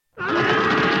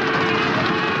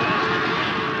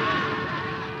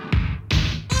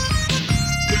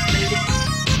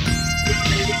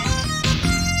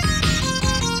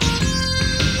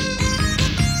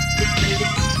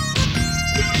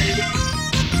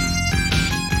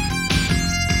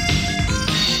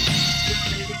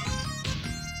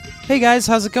Hey guys,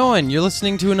 how's it going? You're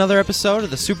listening to another episode of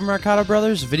the Super Marcato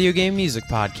Brothers Video Game Music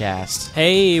Podcast.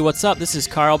 Hey, what's up? This is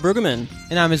Carl Brueggemann.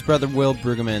 And I'm his brother Will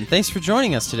Brueggemann. Thanks for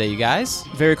joining us today, you guys.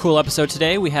 Very cool episode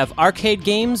today. We have Arcade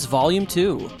Games Volume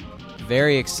 2.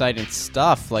 Very exciting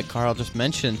stuff, like Carl just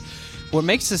mentioned. What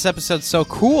makes this episode so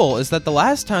cool is that the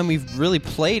last time we've really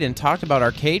played and talked about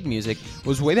arcade music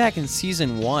was way back in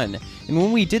Season 1. And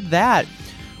when we did that,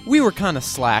 we were kind of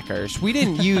slackers. We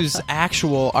didn't use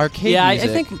actual arcade music. Yeah, I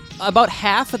think about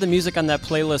half of the music on that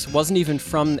playlist wasn't even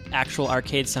from actual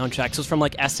arcade soundtracks. It was from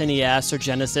like SNES or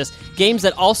Genesis, games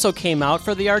that also came out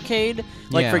for the arcade.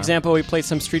 Like, for example, we played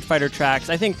some Street Fighter tracks.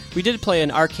 I think we did play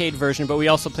an arcade version, but we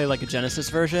also played like a Genesis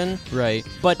version. Right.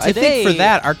 But today, I think for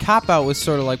that, our cop-out was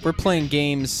sort of like we're playing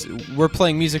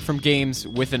music from games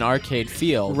with an arcade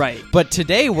feel. Right. But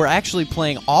today, we're actually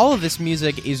playing all of this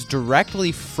music is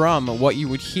directly from what you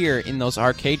would hear in those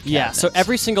arcade cabinets. Yeah, so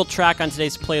every single track on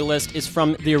today's playlist is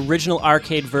from the original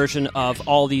arcade version of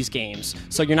all these games.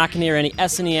 So you're not going to hear any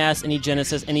SNES, any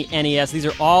Genesis, any NES. These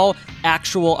are all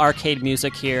actual arcade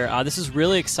music here. This is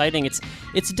really exciting.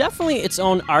 It's definitely its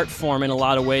own art form in a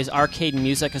lot of ways, arcade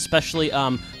music, especially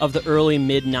of the early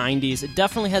mid-90s. It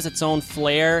definitely has its own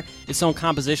flair, its own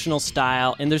compositional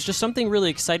style, and there's just something really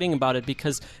exciting about it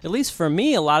because, at least for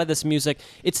me, a lot of this music,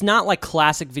 it's not like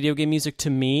classic video game music to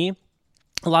me.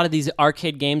 A lot of these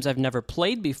arcade games I've never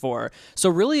played before. So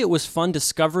really it was fun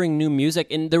discovering new music,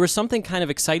 and there was something kind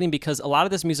of exciting because a lot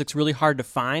of this music's really hard to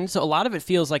find, so a lot of it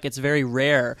feels like it's very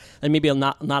rare and maybe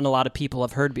not a lot of people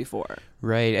have heard before.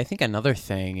 Right. I think another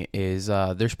thing is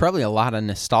there's probably a lot of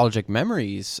nostalgic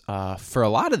memories for a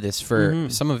lot of this. For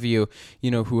some of you,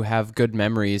 who have good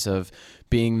memories of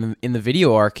being in the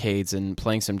video arcades and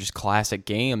playing some just classic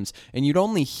games, and you'd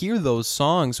only hear those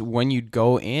songs when you'd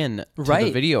go in to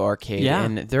the video arcade. Yeah.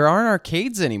 And there aren't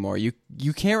arcades anymore. You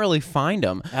can't really find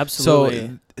them.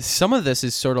 Absolutely. So some of this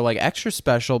is sort of like extra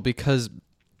special because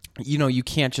you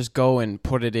can't just go and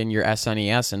put it in your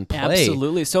SNES and play.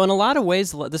 Absolutely. So in a lot of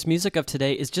ways, this music of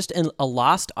today is just a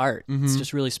lost art. It's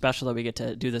just really special that we get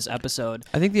to do this episode.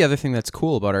 I think the other thing that's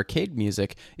cool about arcade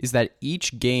music is that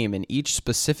each game and each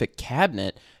specific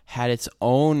cabinet had its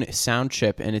own sound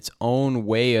chip and its own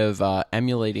way of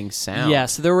emulating sound. Yeah,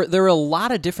 so there were a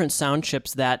lot of different sound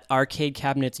chips that arcade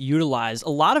cabinets utilized. A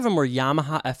lot of them were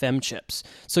Yamaha FM chips.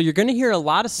 So you're going to hear a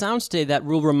lot of sounds today that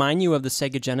will remind you of the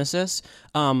Sega Genesis.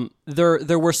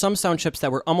 There were some sound chips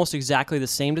that were almost exactly the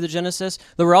same to the Genesis.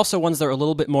 There were also ones that were a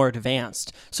little bit more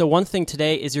advanced. So one thing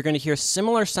today is you're going to hear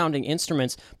similar sounding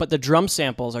instruments, but the drum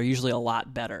samples are usually a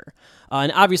lot better.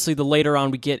 And obviously, the later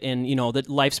on we get in, the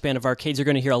lifespan of arcades, you're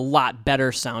going to hear a lot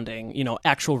better sounding,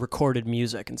 actual recorded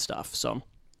music and stuff. So,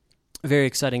 very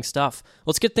exciting stuff.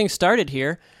 Let's get things started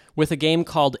here with a game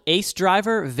called Ace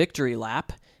Driver Victory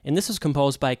Lap. And this is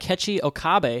composed by Kechi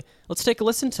Okabe. Let's take a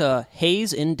listen to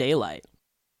Haze in Daylight.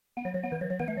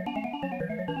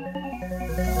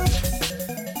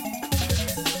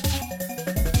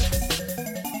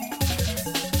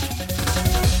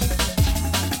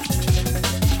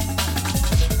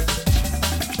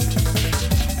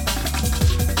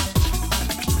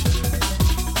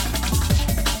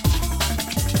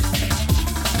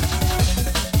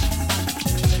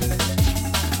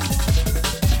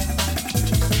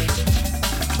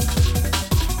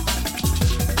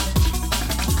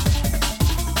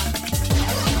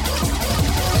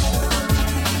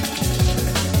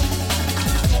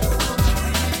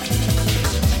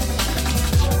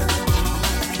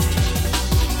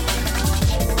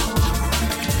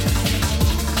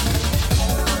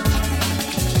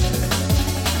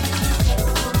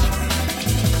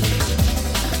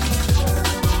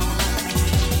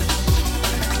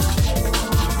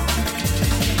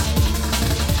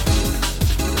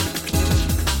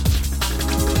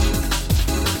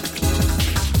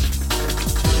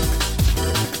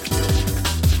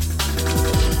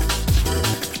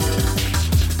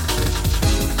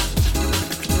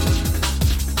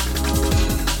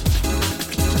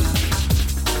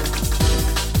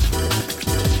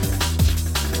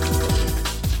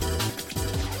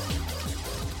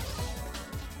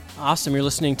 Awesome. You're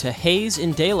listening to Haze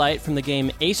in Daylight from the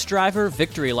game Ace Driver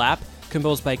Victory Lap,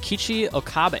 composed by Kechi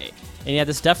Okabe. And yeah,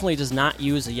 this definitely does not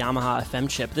use a Yamaha FM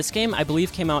chip. This game, I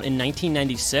believe, came out in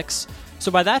 1996. So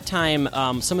by that time,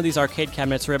 some of these arcade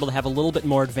cabinets were able to have a little bit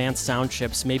more advanced sound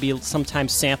chips, maybe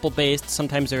sometimes sample-based,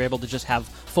 sometimes they're able to just have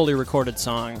fully recorded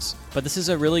songs. But this is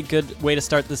a really good way to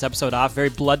start this episode off, very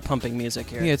blood-pumping music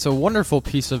here. Yeah, it's a wonderful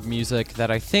piece of music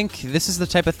that I think this is the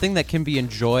type of thing that can be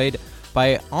enjoyed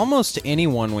by almost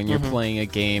anyone when you're playing a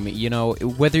game. You know,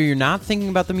 whether you're not thinking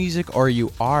about the music or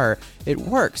you are, it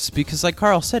works because, like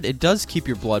Carl said, it does keep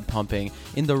your blood pumping,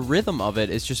 and the rhythm of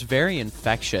it is just very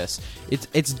infectious.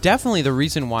 It's definitely the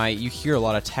reason why you hear a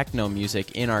lot of techno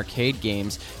music in arcade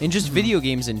games and just video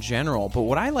games in general. But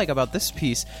what I like about this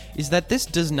piece is that this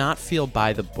does not feel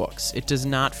by the books. It does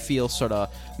not feel sort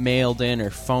of mailed in or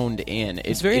phoned in.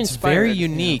 It's very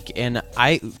unique, and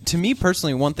to me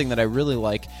personally, one thing that I really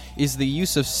like is the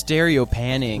use of stereo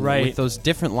panning with those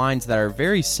different lines that are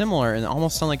very similar and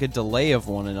almost sound like a delay of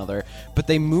one another, but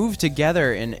they move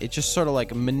together, and it just sort of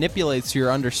like manipulates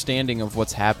your understanding of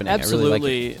what's happening. Absolutely. I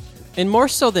really like it. And more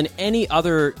so than any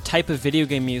other type of video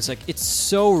game music, it's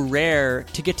so rare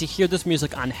to get to hear this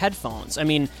music on headphones. I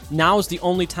mean, now is the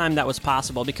only time that was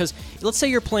possible because let's say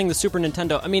you're playing the Super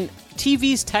Nintendo. I mean,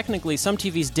 TVs, technically, some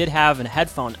TVs did have a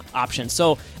headphone option.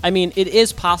 So, I mean, it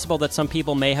is possible that some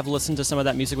people may have listened to some of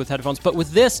that music with headphones, but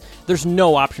with this, there's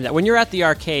no option for that. When you're at the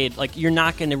arcade, like, you're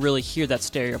not going to really hear that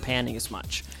stereo panning as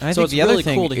much. And I so think it's the really other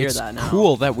thing, cool to hear it's that now.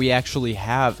 cool that we actually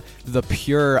have the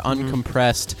pure,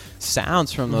 uncompressed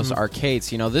sounds from those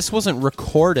arcades. You know, this wasn't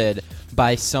recorded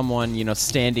by someone, you know,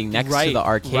 standing next to the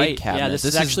arcade cabinet. Yeah, this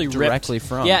is actually directly ripped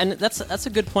from. Yeah, and that's a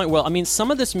good point. Well, I mean,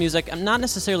 some of this music, not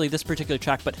necessarily this particular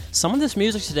track, but some of this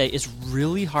music today is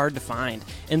really hard to find.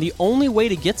 And the only way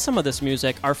to get some of this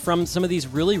music are from some of these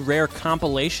really rare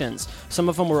compilations. Some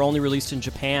of them were only released in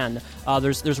Japan.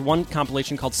 There's one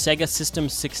compilation called Sega System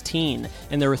 16,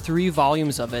 and there were 3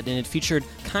 volumes of it, and it featured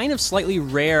kind of slightly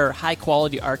rare,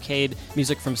 high-quality arcade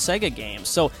music from Sega games.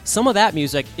 So some of that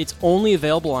music, it's only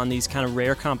available on these kind of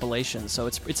rare compilations, so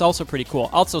it's also pretty cool.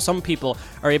 Also, some people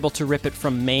are able to rip it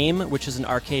from MAME, which is an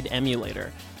arcade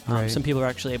emulator. Some people are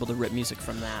actually able to rip music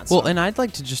from that. Well, and I'd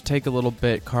like to just take a little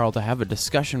bit, Carl, to have a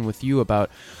discussion with you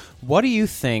about what do you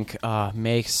think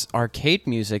makes arcade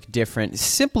music different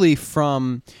simply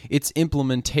from its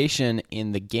implementation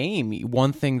in the game?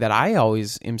 One thing that I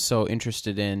always am so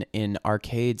interested in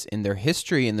arcades, in their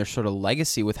history and their sort of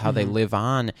legacy with how they live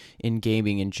on in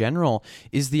gaming in general,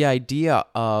 is the idea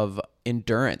of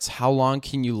endurance. How long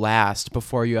can you last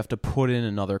before you have to put in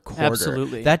another quarter?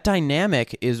 Absolutely. That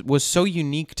dynamic was so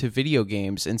unique to video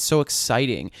games and so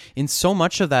exciting, and so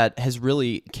much of that has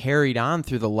really carried on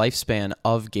through the lifespan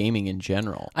of gaming in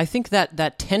general. I think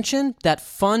that tension, that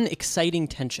fun, exciting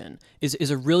tension, is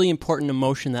a really important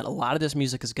emotion that a lot of this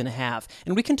music is going to have.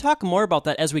 And we can talk more about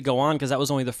that as we go on, because that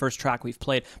was only the first track we've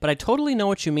played. But I totally know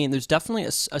what you mean. There's definitely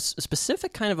a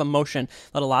specific kind of emotion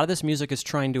that a lot of this music is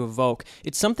trying to evoke.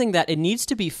 It's something that it needs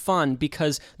to be fun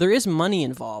because there is money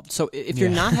involved. So if you're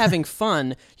not having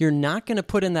fun, you're not going to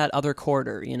put in that other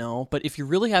quarter, you know? But if you're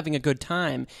really having a good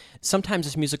time, sometimes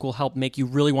this music will help make you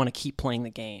really want to keep playing the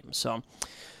game. So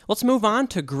let's move on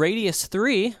to Gradius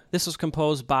 3. This was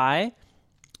composed by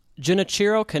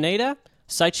Junichiro Kaneda,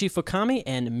 Saichi Fukami,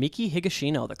 and Miki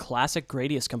Higashino, the classic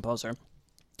Gradius composer.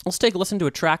 Let's take a listen to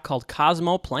a track called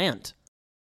Cosmo Plant.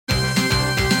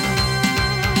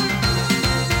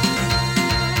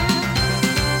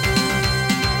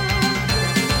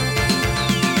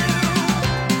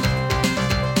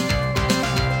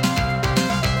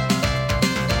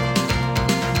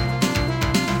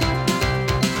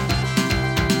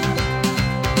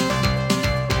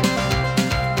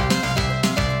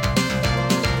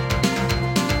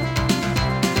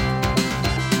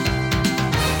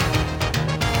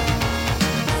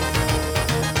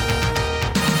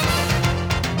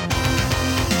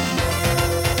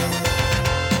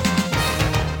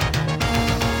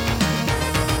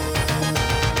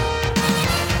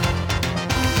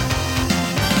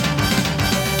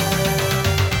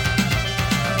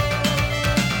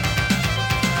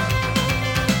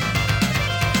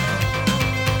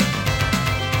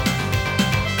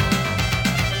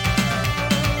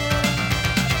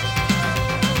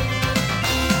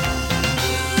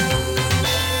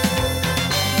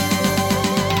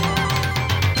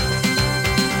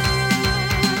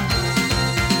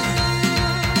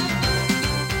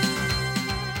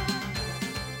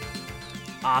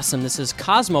 Awesome. This is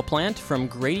Cosmo Plant from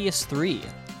Gradius 3.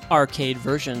 Arcade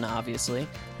version, obviously.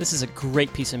 This is a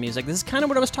great piece of music. This is kind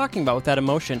of what I was talking about with that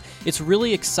emotion. It's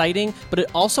really exciting, but it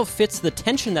also fits the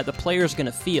tension that the player is going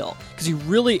to feel. Because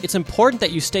it's important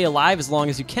that you stay alive as long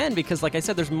as you can because, like I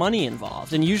said, there's money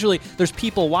involved. And usually there's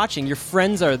people watching. Your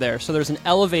friends are there, so there's an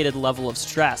elevated level of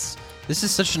stress. This is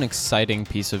such an exciting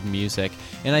piece of music,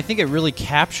 and I think it really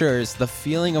captures the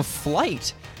feeling of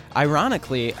flight.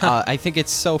 Ironically, I think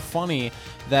it's so funny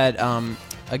that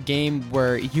a game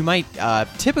where you might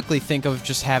typically think of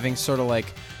just having sort of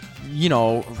like, you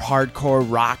know, hardcore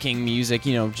rocking music,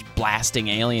 you know, just blasting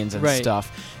aliens and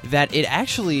stuff. that it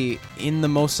actually, in the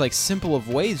most like simple of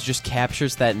ways, just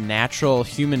captures that natural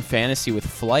human fantasy with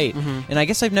flight. And I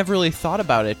guess I've never really thought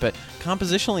about it, but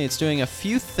compositionally it's doing a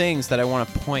few things that I want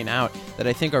to point out that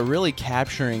I think are really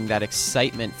capturing that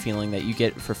excitement feeling that you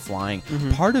get for flying.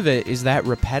 Part of it is that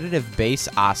repetitive bass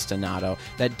ostinato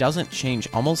that doesn't change,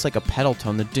 almost like a pedal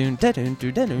tone, the doon da doon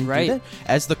doo da doon Right.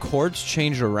 as the chords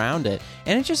change around it,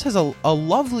 and it just has a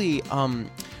lovely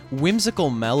whimsical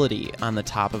melody on the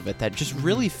top of it that just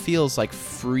really feels like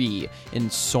free and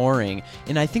soaring.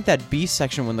 And I think that B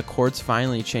section when the chords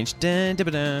finally change, dun,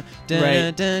 dun, dun, dun,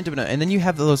 Right. dun, dun, dun, and then you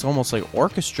have those almost like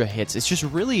orchestra hits. It's just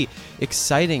really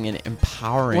exciting and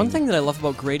empowering. One thing that I love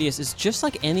about Gradius is just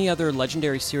like any other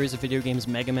legendary series of video games,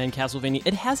 Mega Man, Castlevania,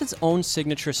 it has its own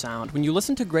signature sound. When you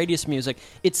listen to Gradius music,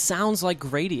 it sounds like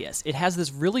Gradius. It has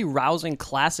this really rousing,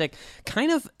 classic kind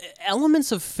of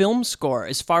elements of film score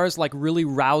as far as like really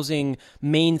rousing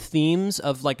main themes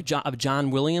of like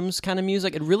John Williams kind of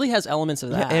music. It really has elements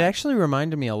of that. It actually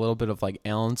reminded me a little bit of like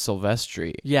Alan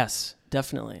Silvestri. Yes,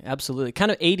 definitely. Absolutely. Kind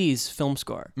of 80s film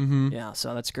score. Yeah,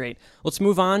 so that's great. Let's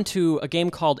move on to a game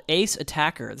called Ace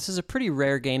Attacker. This is a pretty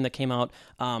rare game that came out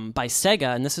by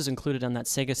Sega, and this is included on that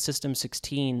Sega System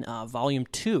 16 Volume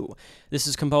 2. This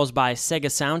is composed by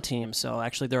Sega Sound Team, so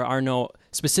actually there are no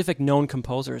specific known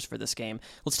composers for this game.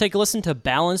 Let's take a listen to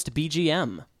Balanced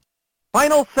BGM.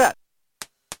 Final set.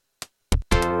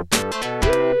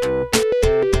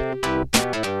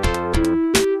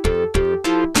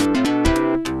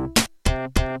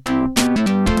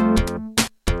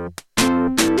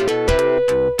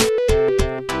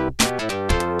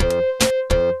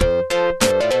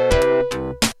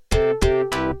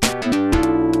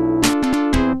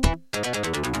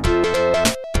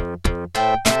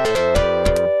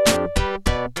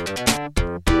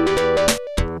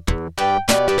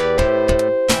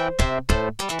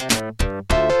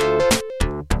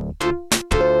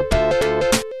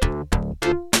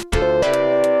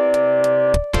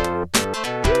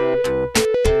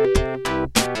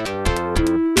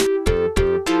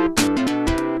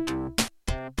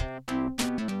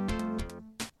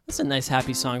 That's a nice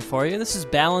happy song for you. This is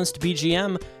Balanced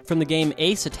BGM from the game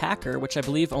Ace Attacker, which I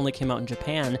believe only came out in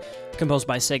Japan, composed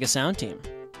by Sega Sound Team.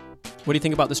 What do you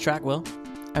think about this track, Will?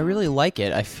 I really like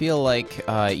it. I feel like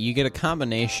you get a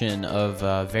combination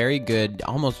of very good,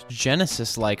 almost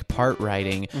Genesis-like part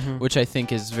writing, which I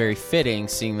think is very fitting,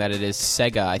 seeing that it is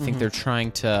Sega. I think they're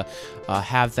trying to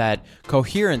have that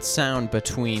coherent sound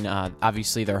between,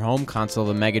 obviously, their home console,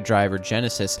 the Mega Drive or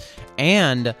Genesis,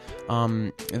 and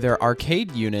their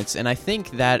arcade units. And I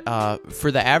think that for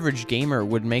the average gamer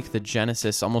would make the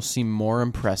Genesis almost seem more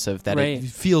impressive, that Right. it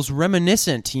feels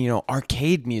reminiscent,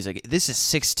 arcade music. This is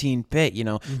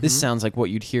 16-bit, This sounds like what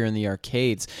you'd hear in the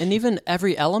arcades. And even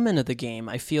every element of the game,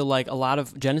 I feel like a lot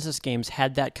of Genesis games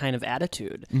had that kind of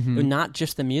attitude. Not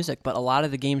just the music, but a lot of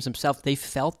the games themselves, they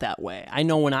felt that way. I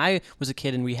know when I was a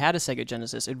kid and we had a Sega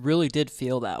Genesis, it really did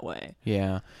feel that way.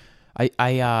 Yeah.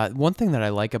 I one thing that I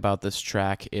like about this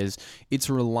track is its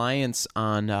reliance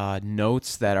on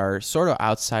notes that are sort of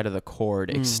outside of the chord,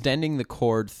 extending the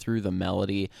chord through the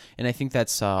melody, and I think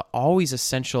that's always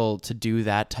essential to do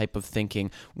that type of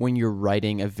thinking when you're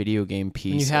writing a video game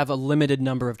piece. And you have a limited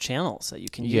number of channels that you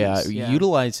can use.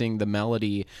 Utilizing the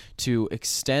melody to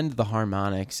extend the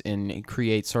harmonics and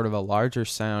create sort of a larger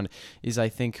sound is, I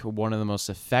think, one of the most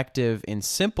effective and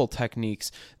simple techniques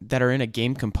that are in a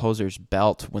game composer's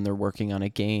belt when they're working on a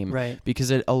game. Right.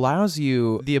 Because it allows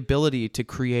you the ability to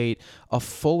create a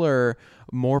fuller,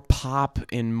 more pop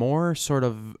and more sort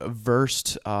of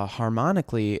versed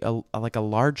harmonically, like a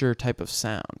larger type of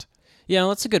sound. Yeah,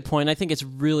 that's a good point. I think it's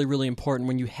really, really important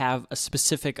when you have a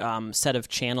specific set of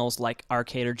channels like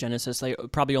Arcade or Genesis. They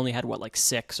probably only had,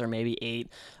 6 or maybe 8.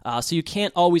 So you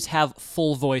can't always have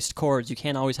full-voiced chords. You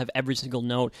can't always have every single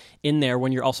note in there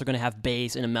when you're also going to have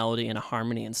bass and a melody and a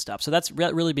harmony and stuff. So that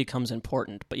really becomes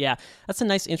important. But yeah, that's a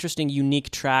nice, interesting, unique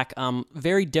track.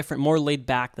 Very different, more laid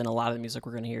back than a lot of the music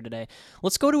we're going to hear today.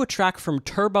 Let's go to a track from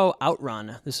Turbo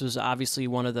Outrun. This was obviously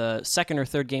one of the second or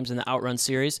third games in the Outrun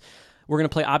series. We're going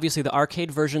to play, obviously, the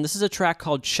arcade version. This is a track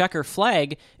called Checker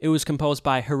Flag. It was composed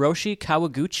by Hiroshi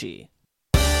Kawaguchi.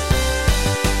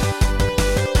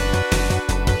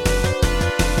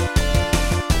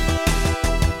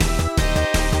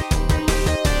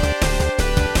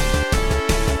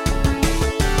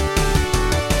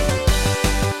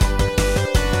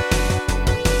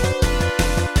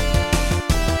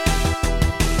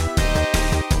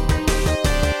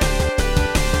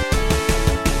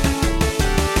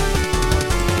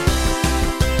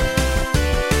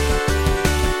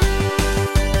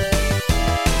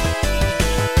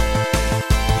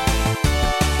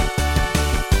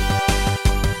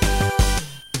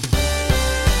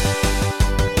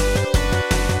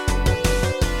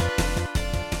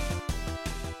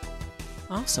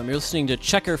 Awesome. You're listening to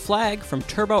Checker Flag from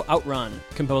Turbo Outrun,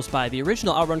 composed by the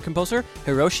original Outrun composer,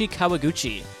 Hiroshi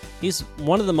Kawaguchi. He's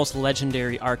one of the most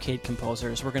legendary arcade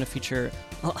composers. We're going to feature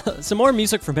some more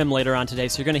music from him later on today,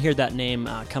 so you're going to hear that name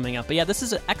coming up. But yeah, this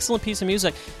is an excellent piece of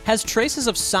music. Has traces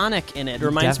of Sonic in it. It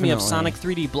reminds me of Sonic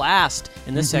 3D Blast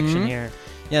in this section here.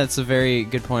 Yeah, that's a very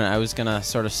good point. I was going to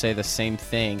sort of say the same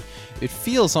thing. It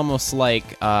feels almost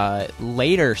like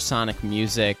later Sonic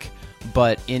music,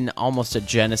 but in almost a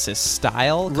Genesis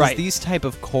style. Because these type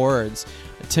of chords,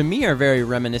 to me, are very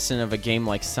reminiscent of a game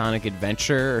like Sonic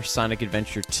Adventure or Sonic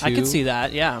Adventure 2. I could see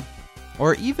that, yeah.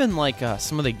 Or even like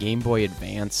some of the Game Boy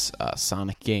Advance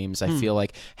Sonic games, I feel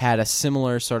like had a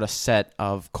similar sort of set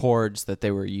of chords that they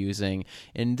were using.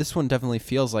 And this one definitely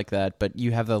feels like that, but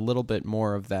you have a little bit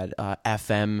more of that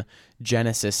FM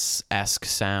Genesis-esque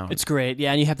sound. It's great,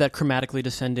 yeah, and you have that chromatically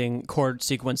descending chord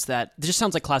sequence that just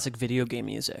sounds like classic video game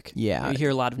music. Yeah. You hear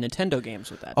a lot of Nintendo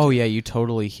games with that. Oh, yeah, you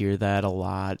totally hear that a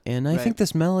lot. And I think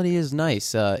this melody is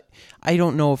nice. I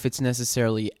don't know if it's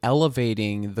necessarily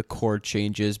elevating the chord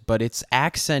changes, but it's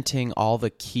accenting all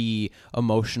the key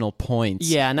emotional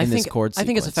points and in this chord sequence. I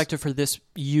think it's effective for this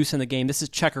use in the game. This is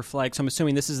Checker Flag, so I'm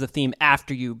assuming this is the theme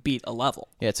after you beat a level.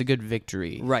 Yeah, it's a good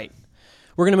victory. Right.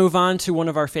 We're going to move on to one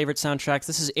of our favorite soundtracks.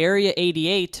 This is Area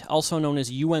 88, also known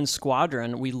as UN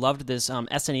Squadron. We loved this SNES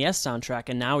soundtrack,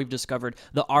 and now we've discovered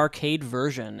the arcade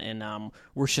version, and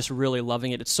we're just really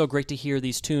loving it. It's so great to hear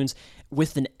these tunes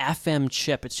with an FM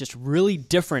chip. It's just really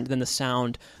different than the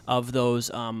sound of those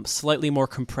slightly more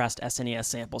compressed SNES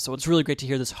samples. So it's really great to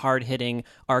hear this hard-hitting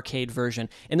arcade version.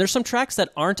 And there's some tracks that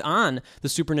aren't on the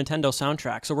Super Nintendo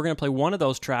soundtrack, so we're going to play one of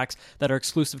those tracks that are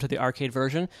exclusive to the arcade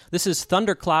version. This is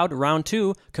Thundercloud Round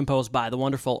 2, composed by the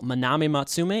wonderful Manami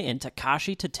Matsume and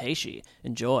Takashi Tateishi.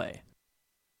 Enjoy.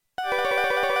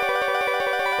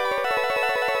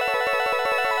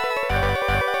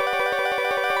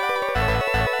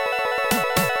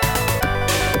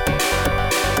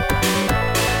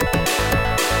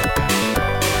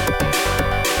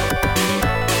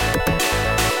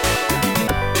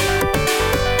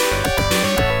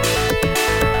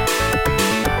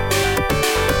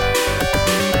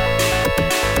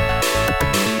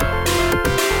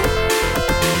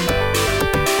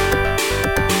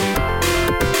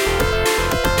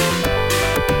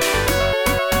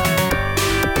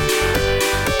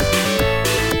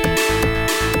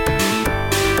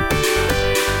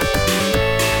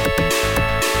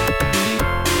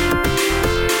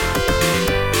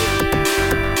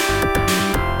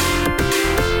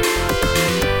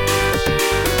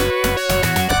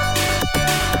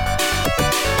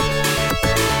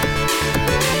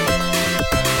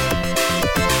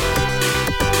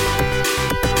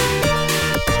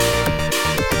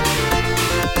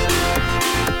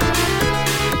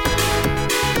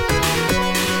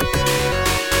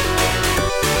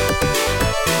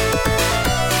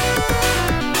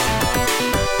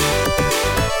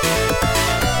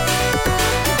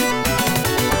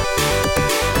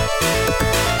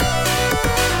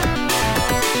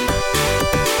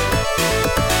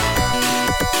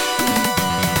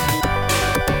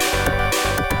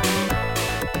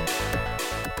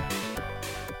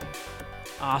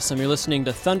 Awesome. You're listening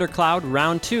to Thundercloud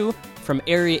Round 2 from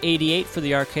Area 88 for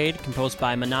the arcade, composed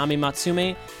by Manami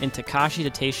Matsume and Takashi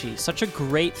Tateishi. Such a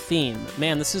great theme.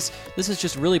 Man, this is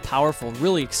just really powerful,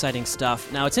 really exciting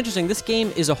stuff. Now, it's interesting. This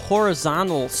game is a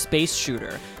horizontal space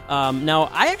shooter. Now,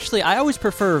 I always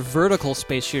prefer vertical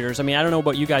space shooters. I mean, I don't know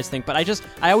what you guys think, but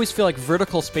I always feel like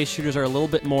vertical space shooters are a little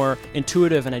bit more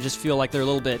intuitive, and I just feel like they're a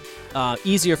little bit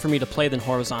easier for me to play than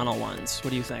horizontal ones.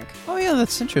 What do you think? Oh, yeah,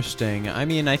 that's interesting. I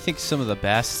mean, I think some of the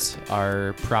best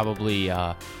are probably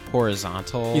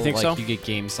horizontal. You think so? You get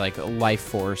games like Life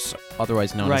Force,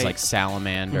 otherwise known as like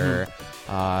Salamander.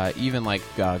 Even like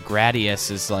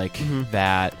Gradius is like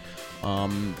that.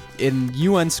 In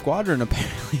UN Squadron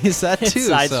apparently is that too. It's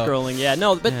side-scrolling, yeah.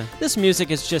 No, but this music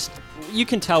is just, you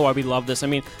can tell why we love this. I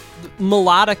mean,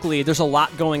 melodically, there's a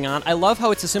lot going on. I love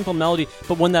how it's a simple melody,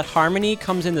 but when that harmony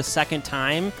comes in the second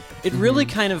time, it really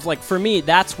kind of, like, for me,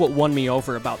 that's what won me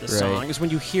over about this song, is when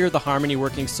you hear the harmony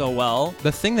working so well.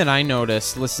 The thing that I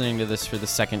noticed listening to this for the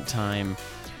second time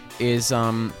is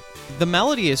the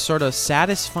melody is sort of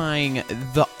satisfying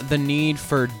the need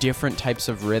for different types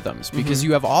of rhythms, because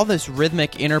you have all this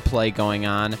rhythmic interplay going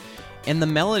on, And the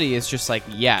melody is just like,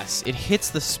 yes, it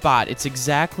hits the spot. It's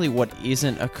exactly what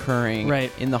isn't occurring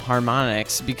in the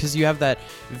harmonics, because you have that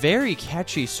very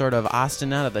catchy sort of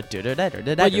ostinato.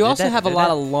 But you also have a lot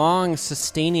of long,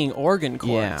 sustaining organ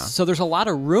chords. Yeah. So there's a lot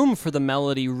of room for the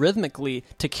melody rhythmically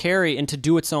to carry and to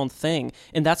do its own thing.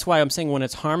 And that's why I'm saying when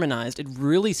it's harmonized, it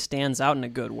really stands out in a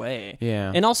good way.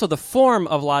 Yeah. And also the form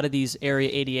of a lot of these Area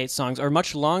 88 songs are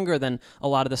much longer than a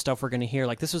lot of the stuff we're going to hear.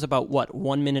 Like this was about,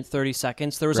 1 minute, 30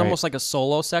 seconds? There was almost like a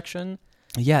solo section.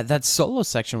 Yeah, that solo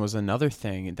section was another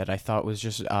thing that I thought was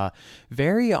just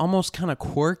very almost kind of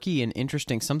quirky and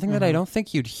interesting. Something that I don't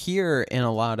think you'd hear in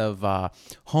a lot of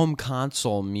home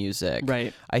console music.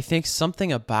 Right. I think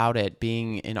something about it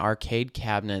being an arcade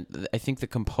cabinet, I think the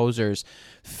composers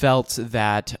felt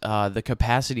that the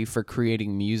capacity for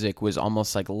creating music was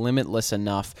almost like limitless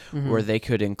enough where they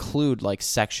could include like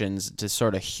sections to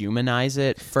sort of humanize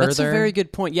it further. That's a very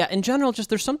good point. Yeah, in general, just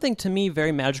there's something to me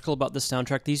very magical about the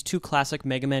soundtrack. These two classic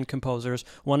Mega Man composers,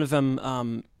 one of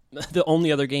them the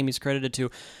only other game he's credited to,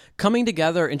 coming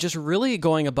together and just really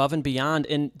going above and beyond.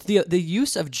 And the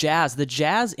use of jazz, the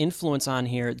jazz influence on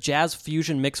here, jazz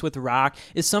fusion mixed with rock,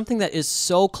 is something that is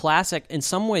so classic in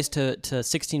some ways to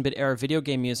 16-bit era video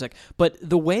game music. But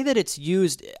the way that it's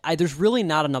used, there's really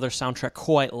not another soundtrack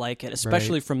quite like it,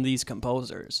 especially from these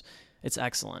composers. It's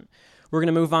excellent. We're going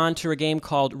to move on to a game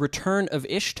called Return of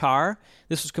Ishtar.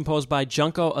 This was composed by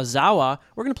Junko Ozawa.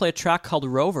 We're going to play a track called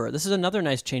Rover. This is another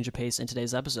nice change of pace in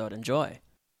today's episode. Enjoy.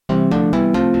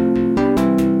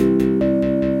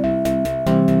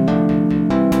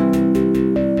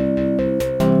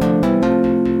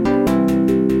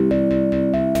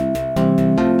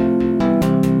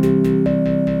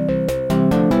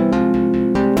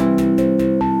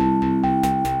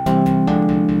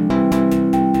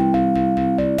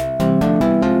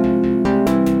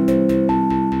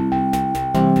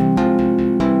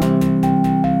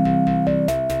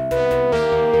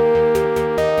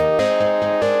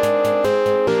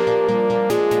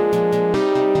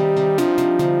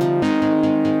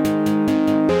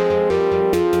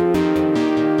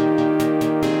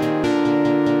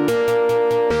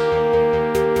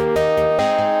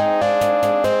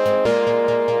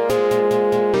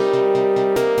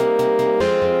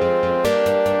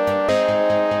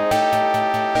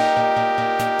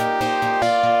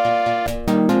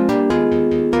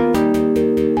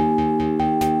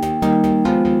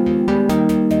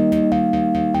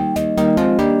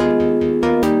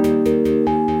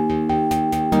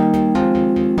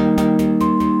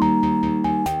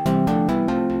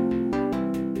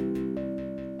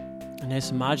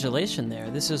 Modulation there.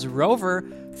 This is Rover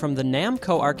from the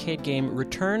Namco arcade game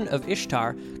Return of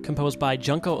Ishtar, composed by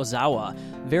Junko Ozawa.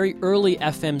 Very early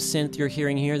FM synth you're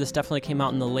hearing here. This definitely came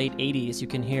out in the late 80s. You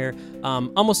can hear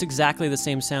almost exactly the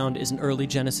same sound as an early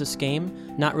Genesis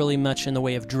game. Not really much in the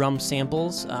way of drum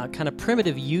samples. Kind of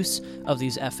primitive use of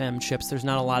these FM chips. There's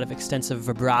not a lot of extensive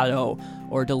vibrato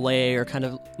or delay or kind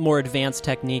of more advanced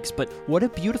techniques, but what a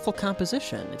beautiful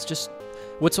composition. It's just...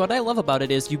 What I love about it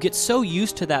is you get so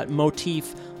used to that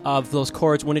motif of those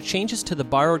chords. When it changes to the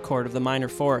borrowed chord of the minor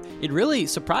 4, it really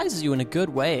surprises you in a good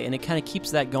way, and it kind of keeps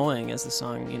that going as the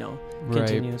song,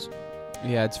 continues.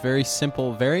 Yeah, it's very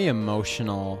simple, very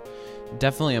emotional,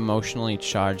 definitely emotionally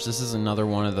charged. This is another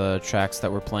one of the tracks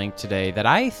that we're playing today that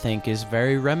I think is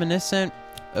very reminiscent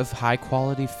of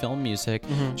high-quality film music,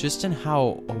 just in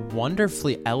how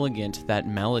wonderfully elegant that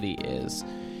melody is.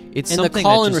 It's and something the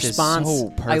call that and just response. Is so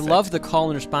perfect. I love the call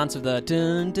and response of the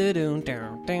dun, dun, dun,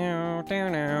 dun, dun,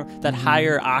 dun, dun, that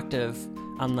higher octave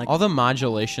on like all the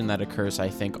modulation that occurs. I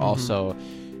think also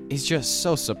is just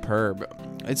so superb.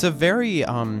 It's a very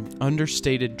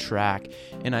understated track,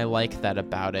 and I like that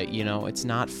about it. It's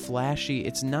not flashy.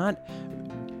 It's not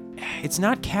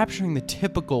capturing the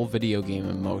typical video game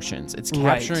emotions. It's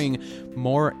capturing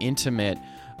more intimate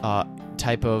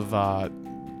type of.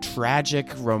 Tragic,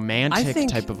 romantic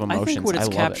type of emotions. I think what it's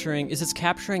capturing is it's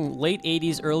capturing late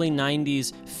 80s, early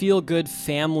 90s feel-good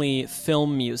family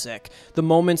film music. The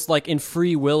moments like in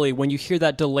Free Willy when you hear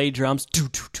that delay drums,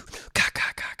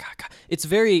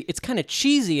 it's kind of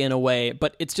cheesy in a way,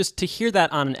 but it's just to hear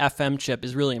that on an FM chip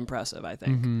is really impressive, I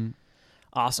think.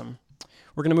 Awesome.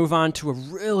 We're going to move on to a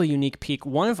really unique peak,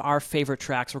 one of our favorite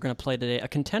tracks we're going to play today, a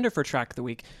contender for track of the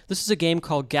week. This is a game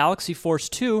called Galaxy Force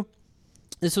 2.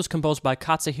 This was composed by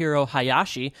Katsuhiro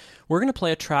Hayashi. We're going to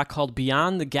play a track called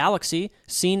Beyond the Galaxy,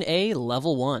 Scene A,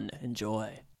 Level 1.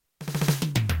 Enjoy.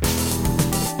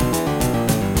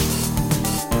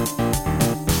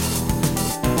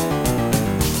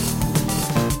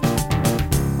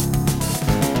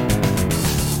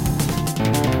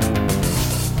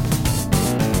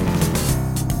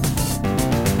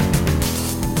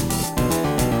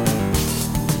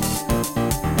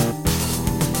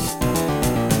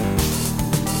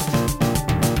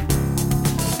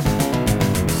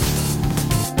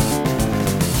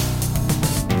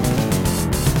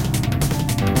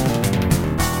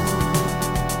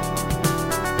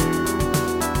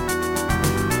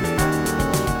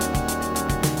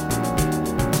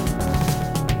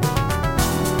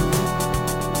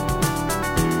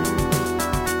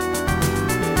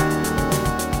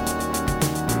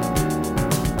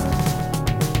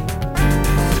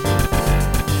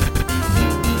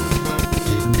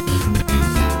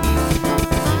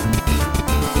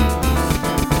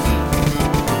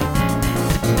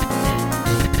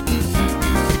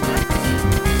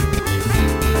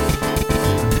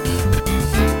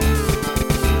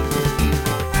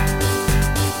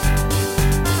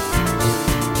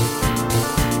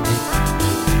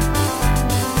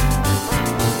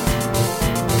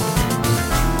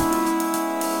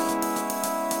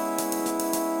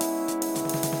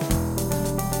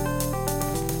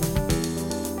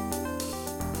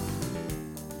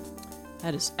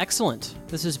 That is excellent.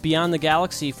 This is Beyond the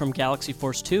Galaxy from Galaxy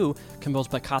Force 2,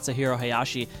 composed by Katsuhiro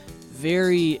Hayashi.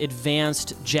 Very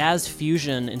advanced jazz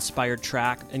fusion-inspired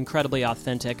track, incredibly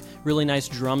authentic, really nice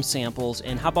drum samples,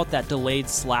 and how about that delayed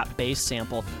slap bass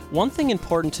sample? One thing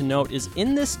important to note is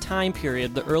in this time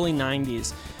period, the early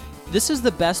 90s, this is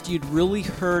the best you'd really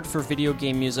heard for video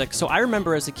game music. So I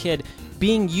remember as a kid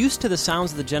being used to the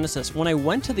sounds of the Genesis. When I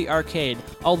went to the arcade,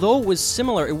 although it was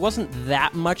similar, it wasn't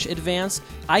that much advanced,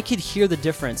 I could hear the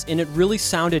difference, and it really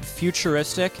sounded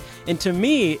futuristic. And to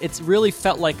me, it's really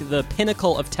felt like the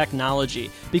pinnacle of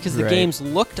technology, because the games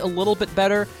looked a little bit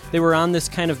better. They were on this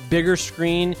kind of bigger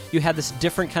screen. You had this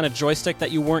different kind of joystick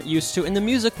that you weren't used to, and the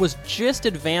music was just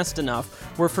advanced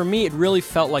enough where for me it really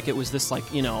felt like it was this, like,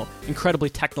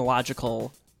 incredibly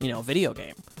technological, video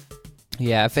game.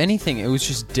 Yeah, if anything, it was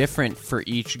just different for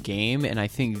each game, and I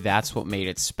think that's what made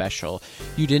it special.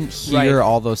 You didn't hear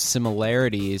all those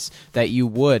similarities that you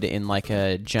would in like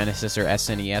a Genesis or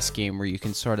SNES game where you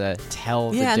can sort of tell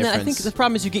the difference. Yeah, and I think the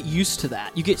problem is you get used to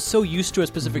that. You get so used to a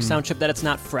specific sound chip that it's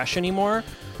not fresh anymore,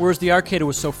 whereas the arcade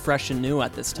was so fresh and new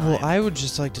at this time. Well, I would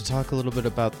just like to talk a little bit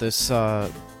about this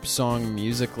song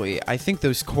musically. I think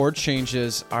those chord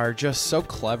changes are just so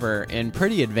clever and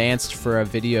pretty advanced for a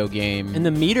video game. And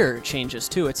the meter changes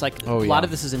too. It's like a lot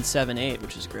of this is in 7/8,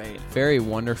 which is great. Very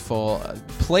wonderful,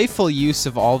 playful use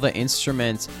of all the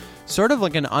instruments. Sort of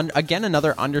like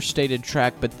another understated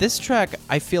track, but this track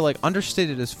I feel like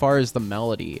understated as far as the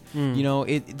melody.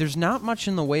 There's not much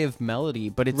in the way of melody,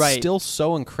 but it's still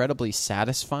so incredibly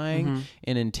satisfying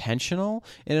and intentional,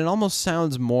 and it almost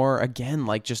sounds more, again,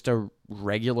 like just a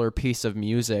regular piece of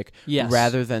music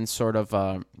rather than sort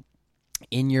of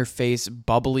in-your-face,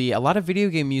 bubbly. A lot of video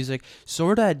game music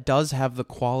sort of does have the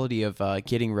quality of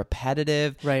getting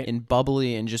repetitive and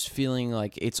bubbly and just feeling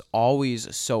like it's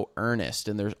always so earnest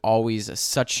and there's always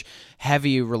such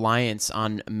heavy reliance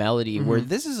on melody, where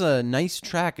this is a nice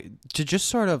track to just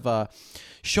sort of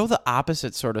show the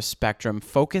opposite sort of spectrum,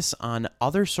 focus on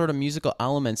other sort of musical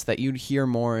elements that you'd hear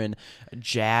more in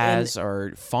jazz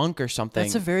or funk or something.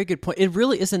 That's a very good point. It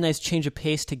really is a nice change of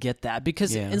pace to get that,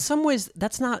 because in some ways,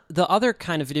 that's not the other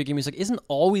kind of video game music isn't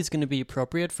always going to be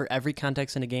appropriate for every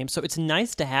context in a game. So it's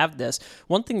nice to have this.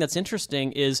 One thing that's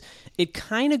interesting is it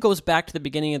kind of goes back to the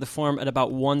beginning of the form at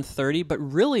about 1:30, but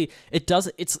really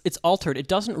it's altered. It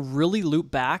doesn't really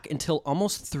loop back until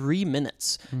almost 3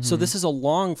 minutes. So this is a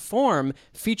long form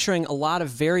featuring a lot of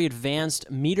very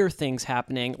advanced meter things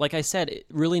happening. Like I said,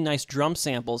 really nice drum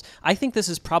samples. I think this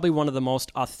is probably one of the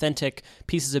most authentic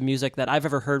pieces of music that I've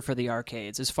ever heard for the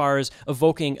arcades, as far as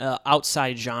evoking an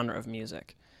outside genre of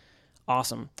music.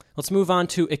 Awesome. Let's move on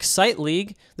to Excite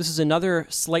League. This is another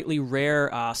slightly rare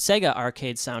Sega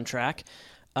arcade soundtrack.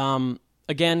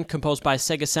 Again, composed by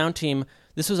Sega Sound Team.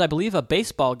 This was, I believe, a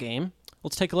baseball game.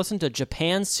 Let's take a listen to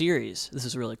Japan Series. This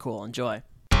is really cool. Enjoy.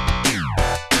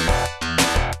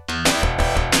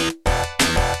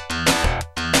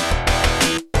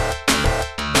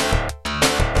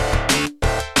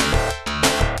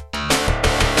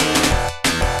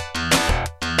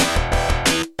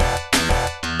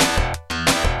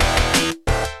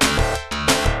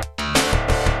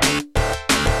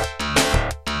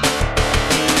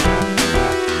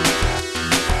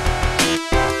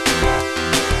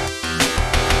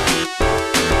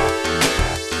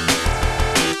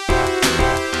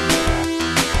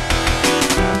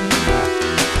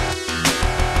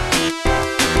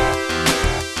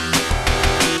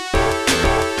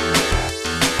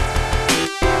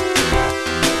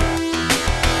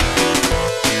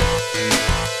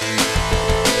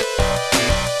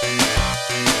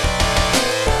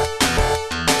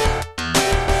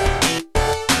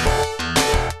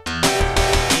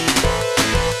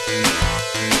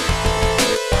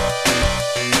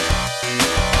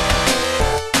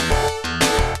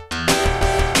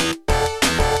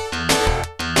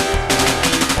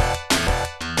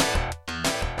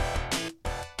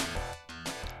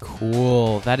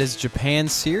 Cool. That is Japan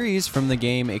Series from the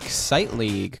game Excite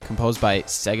League, composed by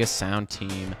Sega Sound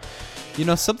Team.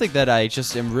 Something that I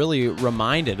just am really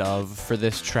reminded of for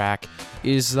this track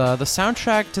is the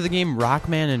soundtrack to the game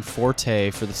Rockman and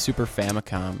Forte for the Super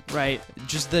Famicom. Right.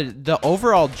 Just the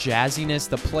overall jazziness,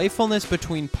 the playfulness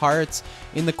between parts,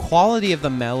 and the quality of the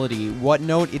melody, what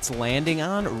note it's landing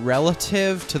on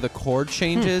relative to the chord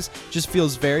changes, just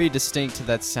feels very distinct to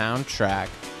that soundtrack.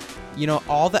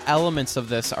 All the elements of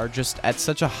this are just at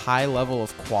such a high level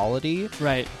of quality.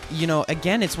 Right.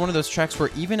 Again, it's one of those tracks where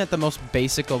even at the most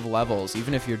basic of levels,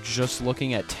 even if you're just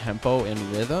looking at tempo and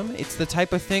rhythm, it's the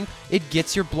type of thing, it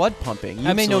gets your blood pumping.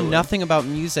 You may know nothing about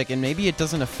music and maybe it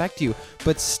doesn't affect you,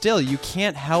 but still, you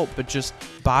can't help but just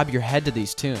bob your head to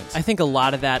these tunes. I think a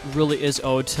lot of that really is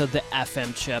owed to the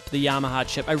FM chip, the Yamaha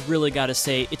chip. I really got to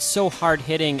say, it's so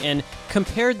hard-hitting, and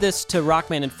compared this to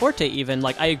Rockman and Forte even,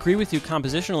 like, I agree with you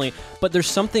compositionally, but there's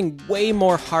something way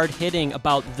more hard-hitting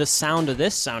about the sound of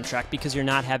this soundtrack because you're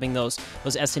not having those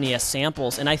SNES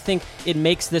samples, and I think it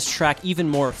makes this track even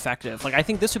more effective. Like, I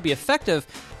think this would be effective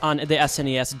on the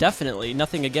SNES, definitely.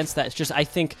 Nothing against that. It's just, I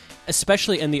think,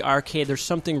 especially in the arcade, there's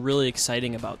something really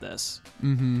exciting about this.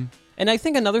 Mm-hmm. And I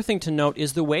think another thing to note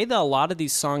is the way that a lot of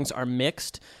these songs are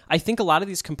mixed. I think a lot of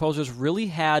these composers really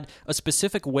had a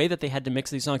specific way that they had to mix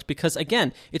these songs because,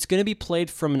 again, it's going to be played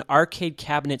from an arcade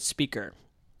cabinet speaker.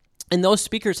 And those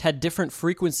speakers had different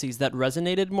frequencies that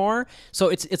resonated more. So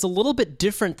it's a little bit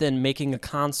different than making a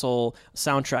console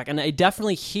soundtrack. And I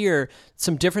definitely hear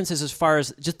some differences as far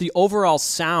as just the overall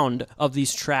sound of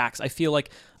these tracks. I feel like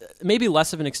maybe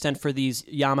less of an extent for these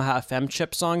Yamaha FM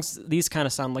chip songs. These kind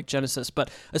of sound like Genesis,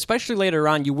 but especially later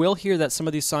on, you will hear that some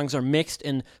of these songs are mixed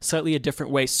in slightly a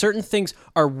different way. Certain things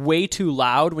are way too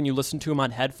loud when you listen to them on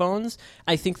headphones.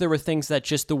 I think there were things that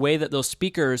just the way that those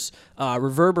speakers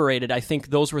reverberated, I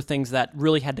think those were things that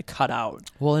really had to cut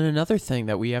out. Well, and another thing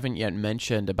that we haven't yet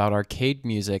mentioned about arcade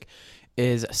music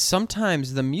is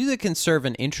sometimes the music can serve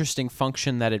an interesting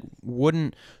function that it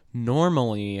wouldn't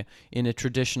normally in a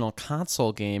traditional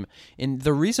console game. And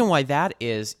the reason why that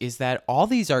is that all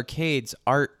these arcades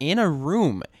are in a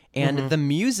room, and the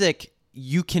music,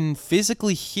 you can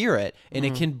physically hear it, and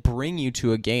it can bring you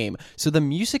to a game. So the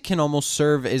music can almost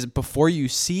serve as, before you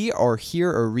see or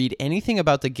hear or read anything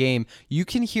about the game, you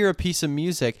can hear a piece of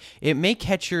music. It may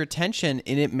catch your attention,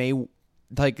 and it may,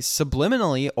 like,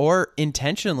 subliminally or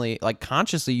intentionally, like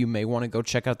consciously, you may want to go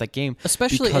check out that game,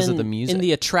 especially because of the music. In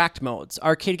the attract modes.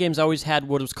 Arcade games always had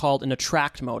what was called an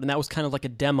attract mode, and that was kind of like a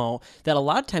demo that a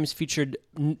lot of times featured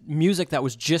music that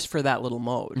was just for that little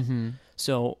mode.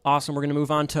 So awesome. We're going to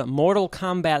move on to Mortal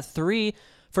Kombat 3.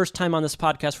 First time on this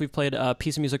podcast we've played a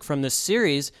piece of music from this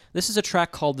series. This is a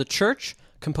track called The Church,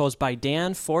 composed by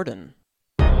Dan Forden.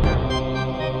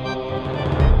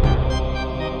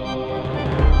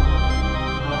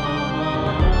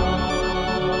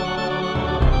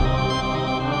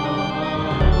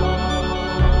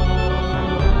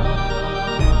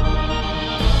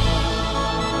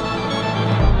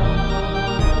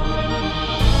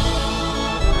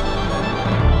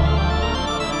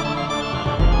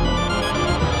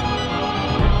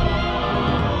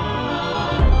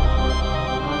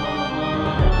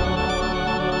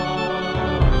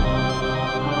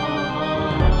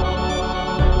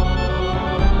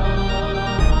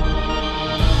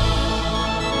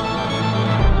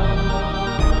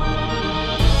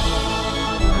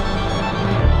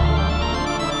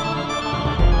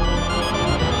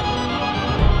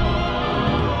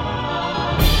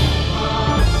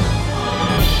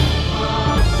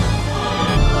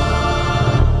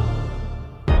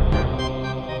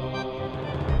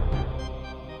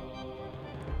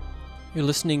 You're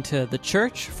listening to The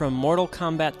Church from Mortal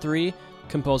Kombat 3,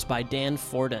 composed by Dan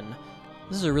Forden.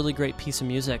 This is a really great piece of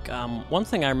music. One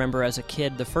thing I remember as a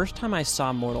kid, the first time I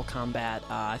saw Mortal Kombat,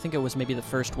 I think it was maybe the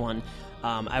first one,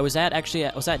 I was at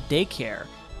daycare,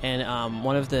 and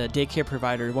one of the daycare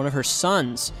providers, one of her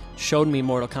sons, showed me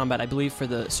Mortal Kombat, I believe for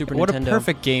the Super Nintendo. What a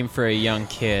perfect game for a young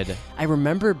kid. I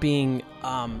remember being,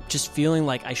 just feeling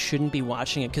like I shouldn't be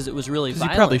watching it because it was really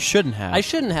violent. You probably shouldn't have. I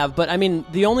shouldn't have, but I mean,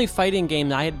 the only fighting game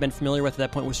that I had been familiar with at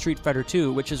that point was Street Fighter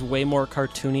 2, which is way more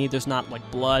cartoony. There's not,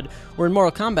 like, blood. Where in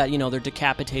Mortal Kombat, they're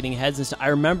decapitating heads and stuff. I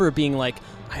remember being like,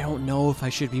 I don't know if I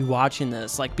should be watching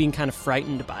this, like being kind of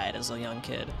frightened by it as a young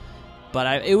kid.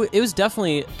 But it was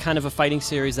definitely kind of a fighting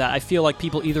series that I feel like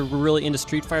people either were really into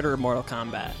Street Fighter or Mortal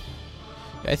Kombat.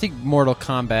 I think Mortal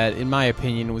Kombat, in my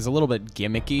opinion, was a little bit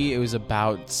gimmicky. It was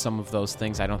about some of those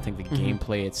things. I don't think the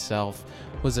gameplay itself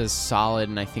was as solid,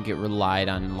 and I think it relied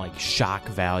on, like, shock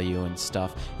value and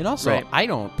stuff. And also, I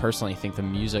don't personally think the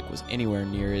music was anywhere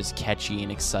near as catchy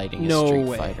and exciting as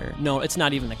Street Fighter. No, it's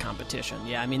not even the competition.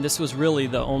 Yeah, I mean, this was really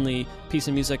the only piece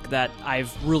of music that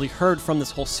I've really heard from this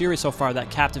whole series so far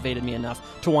that captivated me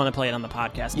enough to want to play it on the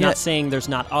podcast. Not saying there's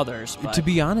not others, but... To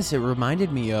be honest, it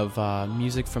reminded me of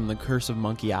music from The Curse of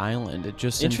Monkey Island. It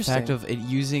just, in fact, of it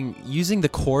using the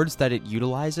chords that it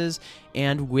utilizes,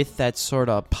 and with that sort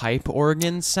of pipe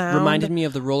organ sound. Reminded me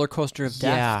of the Roller Coaster of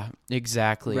Death. Yeah,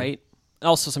 exactly. Right?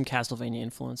 Also some Castlevania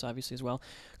influence, obviously, as well.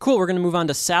 Cool, we're going to move on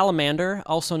to Salamander,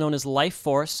 also known as Life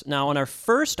Force. Now, on our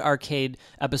first arcade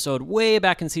episode, way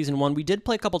back in Season 1, we did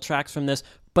play a couple tracks from this,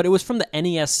 but it was from the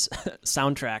NES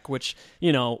soundtrack, which,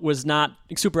 was not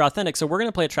super authentic. So we're going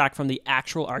to play a track from the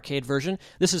actual arcade version.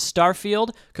 This is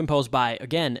Starfield, composed by,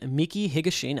 again, Miki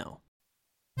Higashino.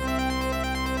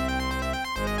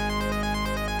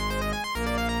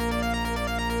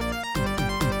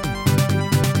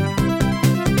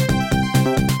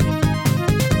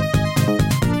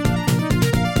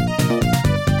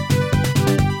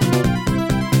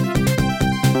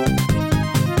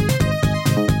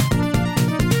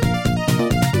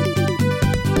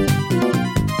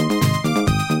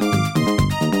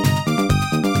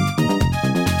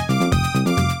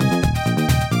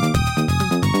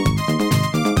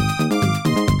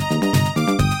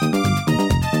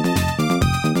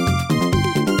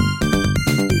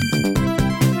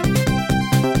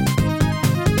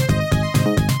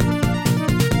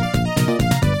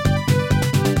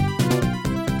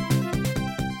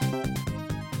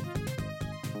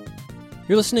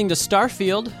 You're listening to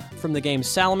Starfield from the game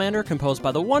Salamander, composed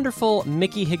by the wonderful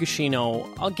Miki Higashino.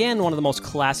 Again, one of the most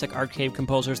classic arcade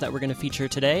composers that we're going to feature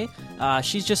today.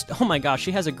 She's just, oh my gosh,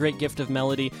 she has a great gift of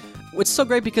melody. It's so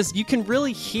great because you can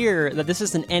really hear that this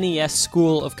is an NES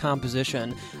school of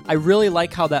composition. I really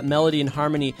like how that melody and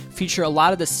harmony feature a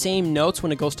lot of the same notes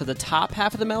when it goes to the top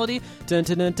half of the melody. Dun,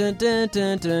 dun, dun, dun, dun,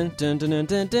 dun, dun, dun, dun,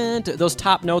 dun, dun. Those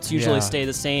top notes usually stay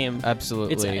the same.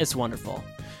 Absolutely. It's wonderful.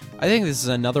 I think this is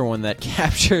another one that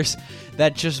captures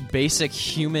that just basic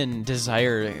human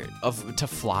desire to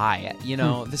fly. You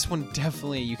know, this one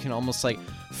definitely, you can almost like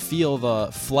feel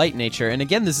the flight nature. And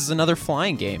again, this is another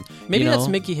flying game. Maybe that's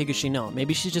Miki Higashino.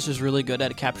 Maybe she just was really good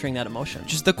at capturing that emotion.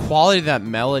 Just the quality of that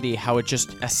melody, how it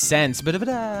just ascends.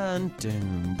 That's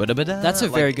a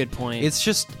very good point.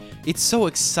 It's so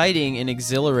exciting and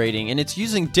exhilarating, and it's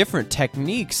using different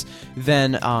techniques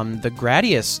than the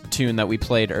Gradius tune that we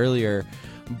played earlier.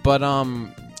 But,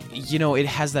 it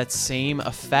has that same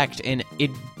effect, and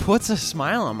it puts a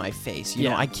smile on my face. You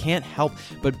know, I can't help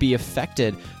but be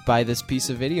affected by this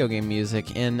piece of video game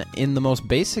music. And in the most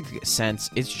basic sense,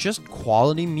 it's just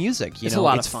quality music. It's a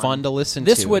lot of fun to listen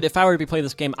to. If I were to play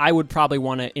this game, I would probably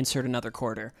want to insert another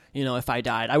quarter. If I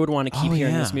died, I would want to keep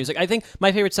hearing this music. I think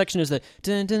my favorite section is the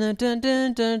dun dun dun dun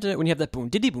dun dun, dun when you have that boom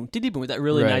diddy boom with that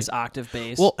really nice octave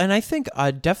bass. Well, and I think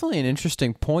definitely an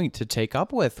interesting point to take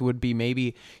up with would be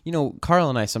maybe, Carl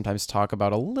and I sometimes talk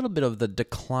about a little bit of the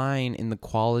decline in the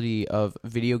quality of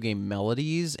video game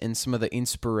melodies and some of the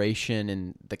inspiration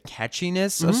and the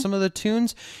catchiness of some of the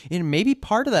tunes. And maybe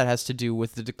part of that has to do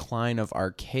with the decline of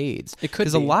arcades. It could be.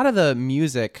 Because a lot of the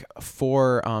music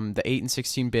for the 8 and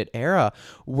 16-bit era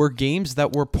were games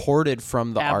that were ported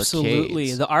from the Absolutely.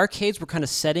 arcades. The arcades were kind of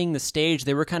setting the stage.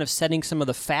 They were kind of setting some of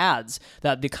the fads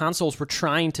that the consoles were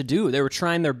trying to do. They were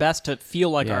trying their best to feel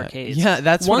like arcades. Yeah,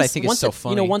 that's what I think is so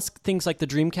funny. Once things like the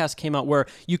Dreamcast came out where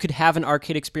you could have an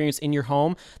arcade experience in your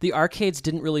home, the arcades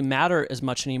didn't really matter as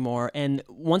much anymore. And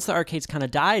once the arcades kind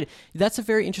of died, that's a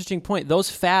very interesting point. Those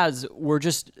fads were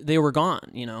they were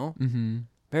gone, Mm-hmm.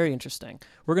 Very interesting.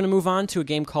 We're going to move on to a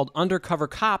game called Undercover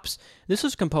Cops. This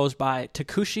was composed by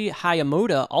Takushi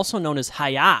Hayamuda, also known as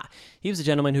Haya. He was a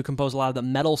gentleman who composed a lot of the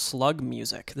Metal Slug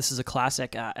music. This is a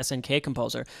classic SNK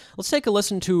composer. Let's take a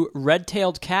listen to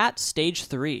Red-Tailed Cat, Stage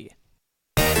 3.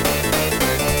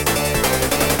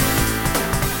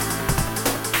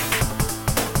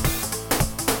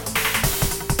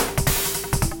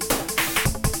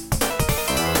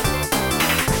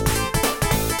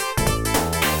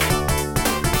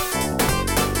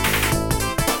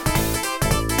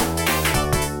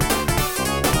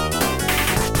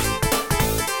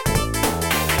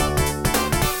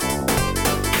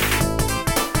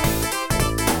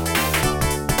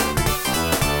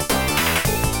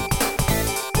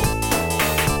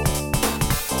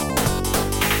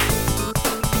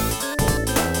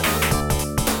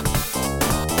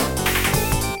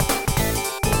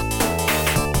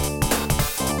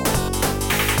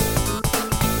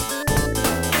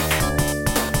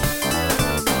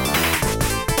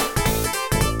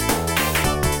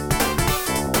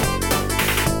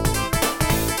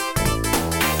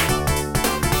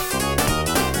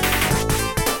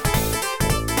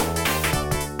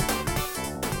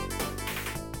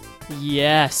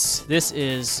 Yes, this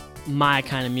is my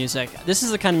kind of music. This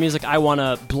is the kind of music I want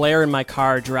to blare in my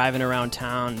car driving around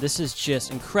town. This is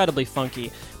just incredibly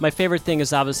funky. My favorite thing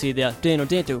is obviously the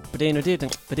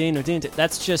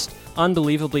that's just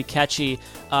unbelievably catchy.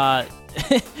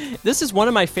 This is one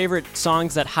of my favorite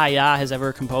songs that Haya has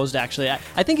ever composed, actually.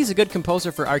 I think he's a good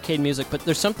composer for arcade music, but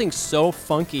there's something so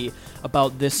funky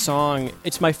about this song.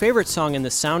 It's my favorite song in the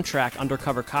soundtrack,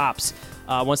 Undercover Cops.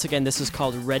 Once again, this is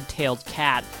called Red-Tailed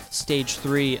Cat, Stage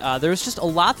 3. There's just a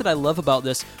lot that I love about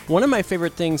this. One of my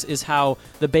favorite things is how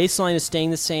the bass line is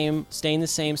staying the same,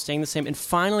 and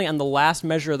finally on the last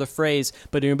measure of the phrase,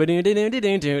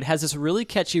 it has this really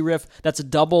catchy riff that's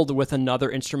doubled with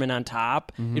another instrument on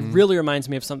top. Mm-hmm. It really reminds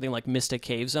me of something like Mystic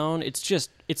Cave Zone.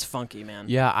 It's funky, man.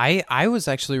 Yeah, I was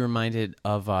actually reminded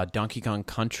of Donkey Kong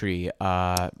Country.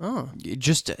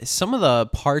 Just some of the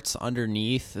parts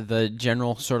underneath, the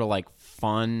general sort of like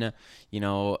fun,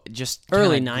 just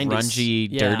early 90s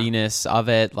grungy dirtiness of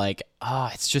it. Like,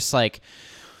 it's just like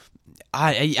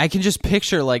I can just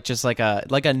picture like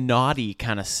a naughty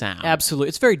kind of sound. Absolutely,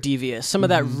 it's very devious. Some of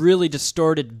that really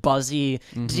distorted, buzzy.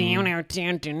 It's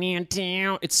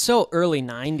so early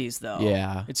 90s though.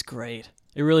 Yeah, it's great.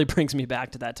 It really brings me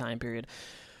back to that time period.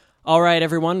 All right,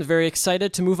 everyone, very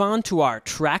excited to move on to our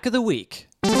track of the week.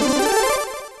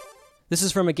 This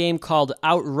is from a game called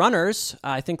Outrunners,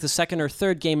 I think the second or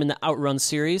third game in the Outrun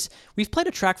series. We've played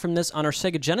a track from this on our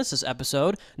Sega Genesis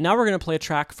episode. Now we're going to play a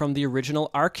track from the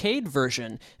original arcade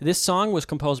version. This song was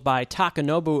composed by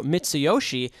Takanobu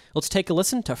Mitsuyoshi. Let's take a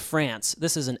listen to France.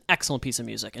 This is an excellent piece of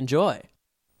music. Enjoy.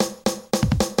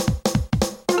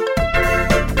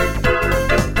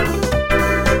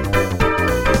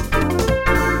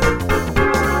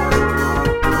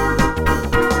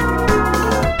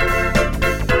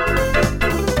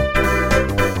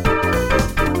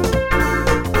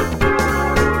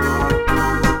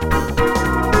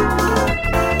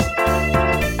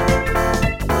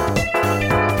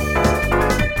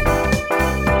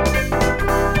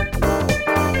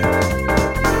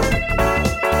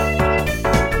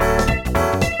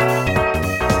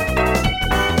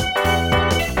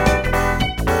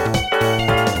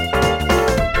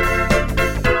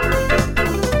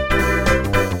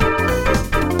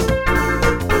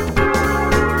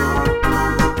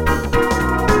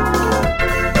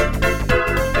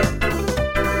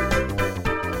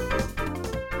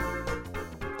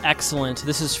 Excellent.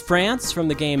 This is France from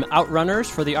the game Outrunners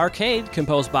for the arcade,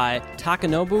 composed by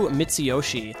Takanobu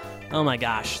Mitsuyoshi. Oh my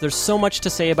gosh, there's so much to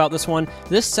say about this one.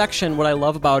 This section, what I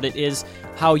love about it is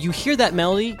how you hear that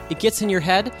melody, it gets in your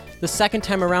head. The second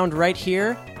time around right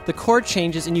here, the chord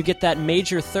changes and you get that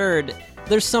major third.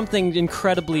 There's something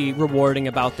incredibly rewarding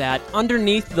about that.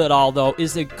 Underneath it all, though,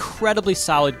 is an incredibly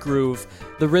solid groove.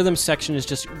 The rhythm section is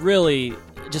just really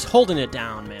just holding it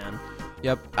down, man.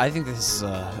 Yep, I think this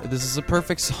is a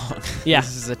perfect song. Yeah.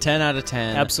 This is a 10 out of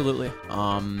 10. Absolutely.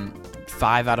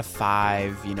 5 out of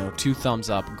 5, 2 thumbs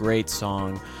up, great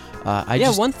song.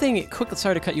 One thing,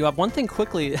 sorry to cut you off, one thing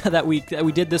quickly that we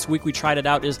did this week, we tried it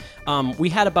out, is we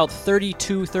had about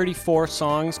 32, 34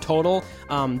 songs total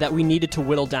that we needed to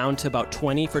whittle down to about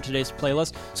 20 for today's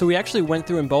playlist. So we actually went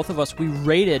through, and both of us, we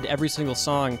rated every single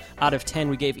song out of 10.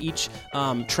 We gave each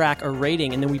track a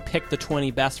rating, and then we picked the 20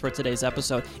 best for today's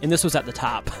episode, and this was at the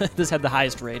top. This had the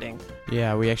highest rating.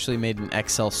 Yeah, we actually made an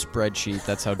Excel spreadsheet.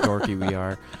 That's how dorky we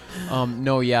are.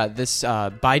 This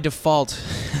by default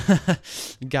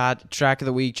got track of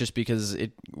the week just because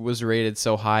it was rated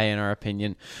so high in our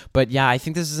opinion. But yeah, I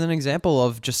think this is an example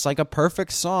of just like a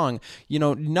perfect song.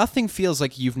 Nothing feels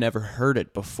like you've never heard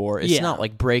it before. It's not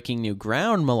like breaking new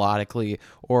ground melodically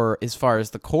or as far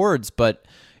as the chords, but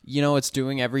it's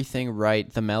doing everything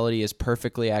right. The melody is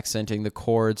perfectly accenting the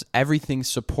chords. Everything's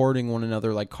supporting one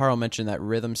another. Like Carl mentioned, that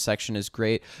rhythm section is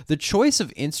great. The choice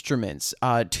of instruments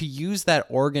to use that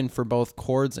organ for both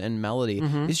chords and melody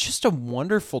is just a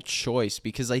wonderful choice,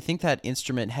 because I think that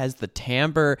instrument has the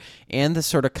timbre and the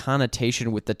sort of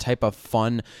connotation with the type of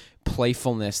fun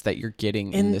playfulness that you're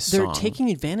getting in this song. And they're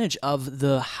taking advantage of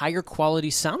the higher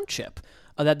quality sound chip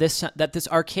that this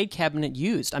arcade cabinet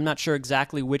used. I'm not sure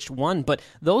exactly which one, but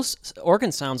those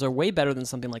organ sounds are way better than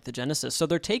something like the Genesis. So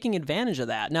they're taking advantage of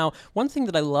that. Now, one thing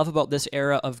that I love about this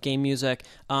era of game music,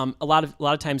 a lot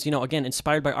of times, again,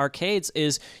 inspired by arcades,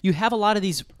 is you have a lot of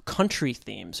these country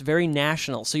themes, very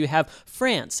national. So you have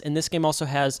France, and this game also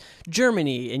has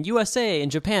Germany and USA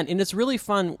and Japan, and it's really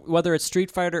fun, whether it's Street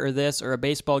Fighter or this or a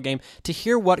baseball game, to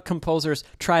hear what composers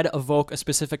try to evoke a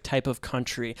specific type of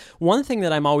country. One thing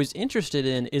that I'm always interested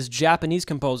in is Japanese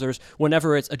composers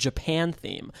whenever it's a Japan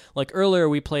theme. Like earlier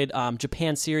we played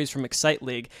Japan series from Excite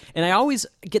League, and I always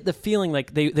get the feeling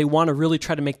like they want to really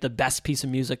try to make the best piece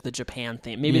of music the Japan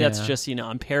theme. Maybe that's just,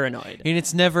 I'm paranoid. And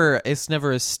it's never as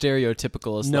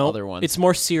stereotypical as the other ones. It's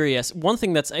more serious. One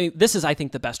thing this is, I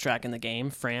think, the best track in the game,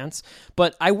 France,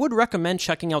 but I would recommend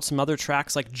checking out some other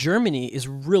tracks. Like Germany is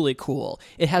really cool.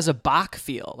 It has a Bach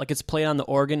feel, like it's played on the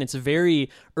organ. It's very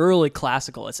early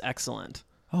classical. It's excellent.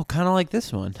 Oh, kind of like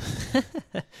this one.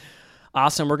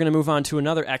 Awesome. We're going to move on to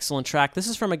another excellent track. This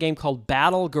is from a game called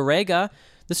Battle Garegga.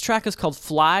 This track is called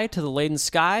Fly to the Leaden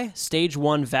Sky, Stage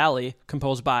 1 Valley,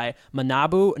 composed by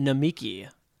Manabu Namiki.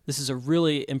 This is a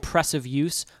really impressive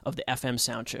use of the FM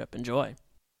sound chip. Enjoy.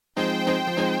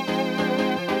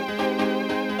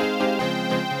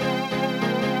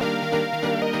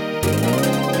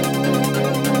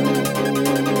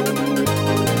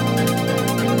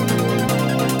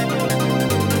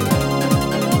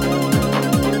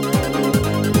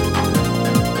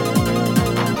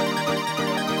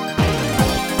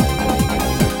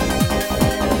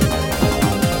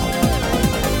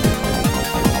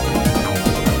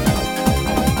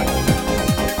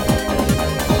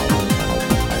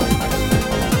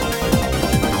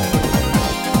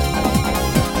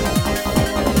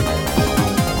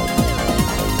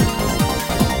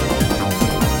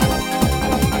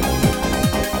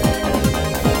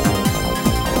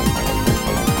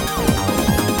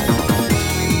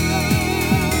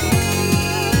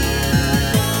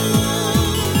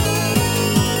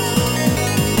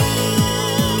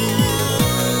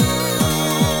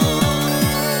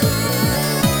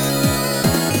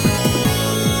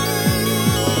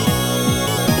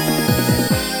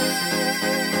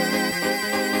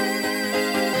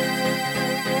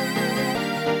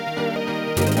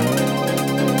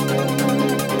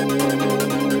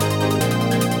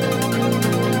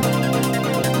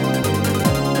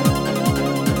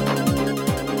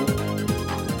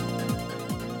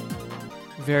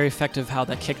 very effective how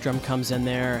that kick drum comes in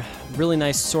there. Really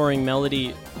nice soaring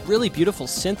melody. Really beautiful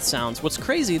synth sounds. What's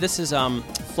crazy, this is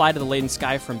Fly to the Leaden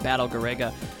Sky from Battle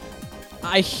Garega.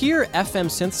 I hear FM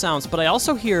synth sounds, but I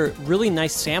also hear really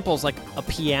nice samples like a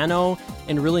piano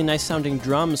and really nice sounding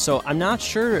drums. So I'm not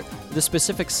sure the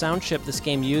specific sound chip this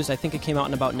game used. I think it came out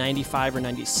in about 95 or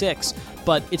 96,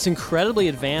 but it's incredibly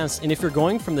advanced. And if you're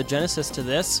going from the Genesis to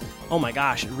this, oh my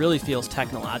gosh, it really feels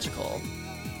technological.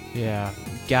 Yeah,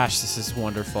 gosh, this is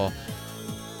wonderful.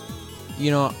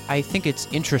 You know, I think it's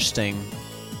interesting.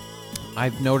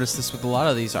 I've noticed this with a lot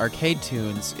of these arcade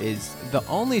tunes, is the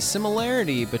only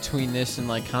similarity between this and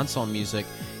like console music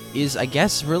is, I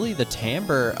guess, really the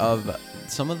timbre of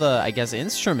some of the, I guess,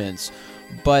 instruments.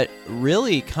 But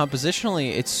really,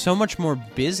 compositionally, it's so much more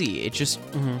busy. It just,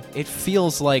 it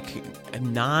feels like a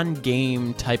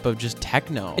non-game type of just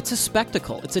techno. It's a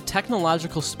spectacle. It's a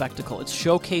technological spectacle. It's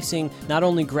showcasing not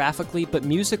only graphically, but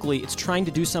musically. It's trying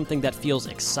to do something that feels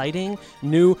exciting,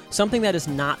 new, something that is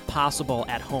not possible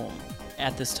at home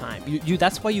at this time.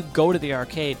 That's why you go to the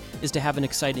arcade, is to have an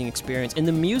exciting experience. In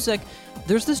the music,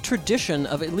 there's this tradition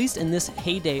of, at least in this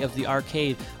heyday of the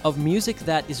arcade, of music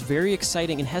that is very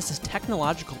exciting and has this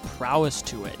technological prowess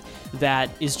to it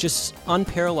that is just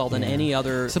unparalleled in any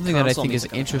other something that I console think is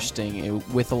music interesting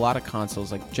with a lot of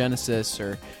consoles like Genesis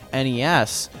or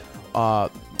NES,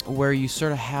 where you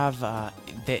sort of have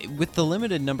with the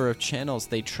limited number of channels,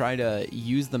 they try to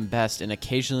use them best, and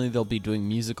occasionally they'll be doing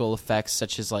musical effects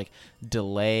such as like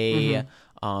delay.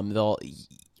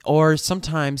 Or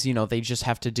sometimes, you know, they just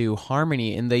have to do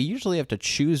harmony, and they usually have to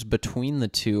choose between the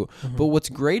two. But what's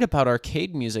great about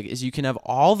arcade music is you can have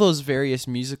all those various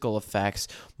musical effects,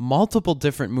 multiple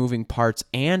different moving parts,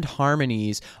 and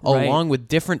harmonies, along with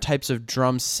different types of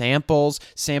drum samples,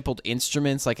 sampled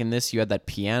instruments, like in this you had that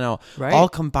piano, all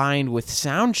combined with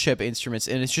sound chip instruments,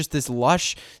 and it's just this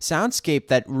lush soundscape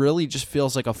that really just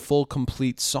feels like a full,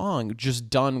 complete song, just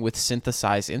done with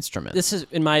synthesized instruments. This is,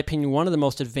 in my opinion, one of the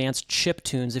most advanced chip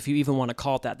tunes, if you even want to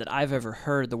call it that I've ever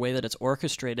heard, the way that it's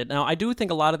orchestrated. Now, I do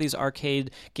think a lot of these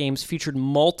arcade games featured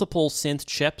multiple synth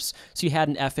chips. So you had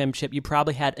an FM chip, you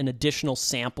probably had an additional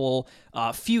sample,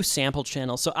 few sample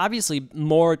channels. So obviously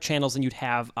more channels than you'd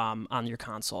have on your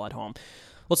console at home.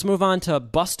 Let's move on to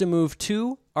Bust-A-Move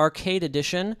 2 Arcade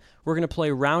Edition. We're going to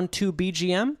play Round 2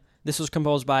 BGM. This was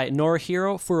composed by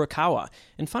Norihiro Furukawa.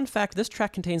 And fun fact, this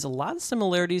track contains a lot of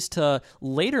similarities to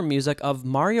later music of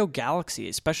Mario Galaxy,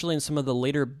 especially in some of the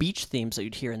later beach themes that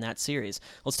you'd hear in that series.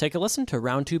 Let's take a listen to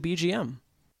Round 2 BGM.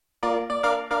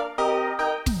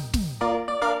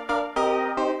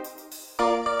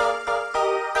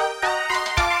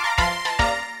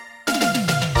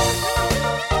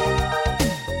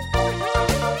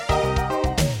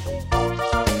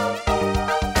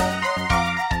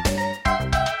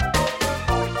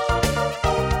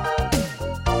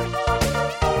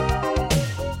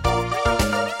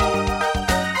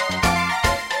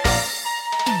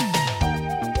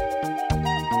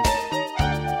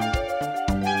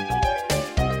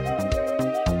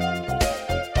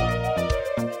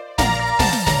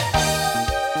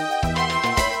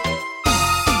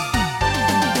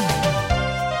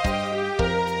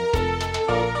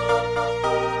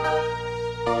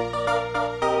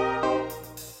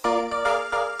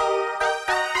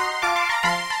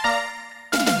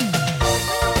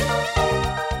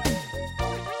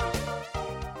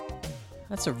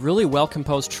 That's a really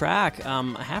well-composed track.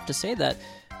 I have to say that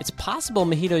it's possible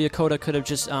Mahito Yokota could have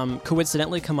just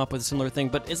coincidentally come up with a similar thing,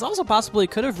 but it's also possible he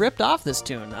could have ripped off this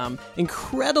tune.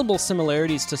 Incredible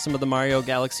similarities to some of the Mario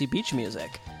Galaxy beach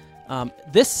music.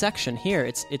 This section here,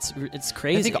 it's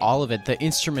crazy. I think all of it, the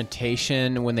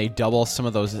instrumentation, when they double some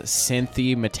of those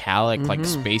synthy, metallic, like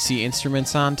spacey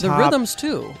instruments on top. The rhythms,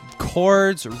 too.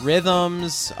 Chords,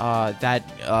 rhythms, that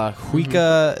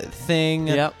huika thing.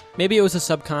 Yep. Maybe it was a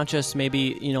subconscious.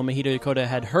 Maybe, Mahito Yokota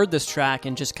had heard this track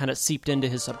and just kind of seeped into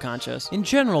his subconscious. In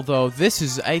general, though,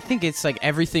 I think it's like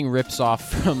everything rips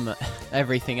off from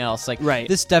everything else. Like,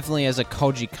 this definitely has a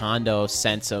Koji Kondo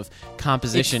sense of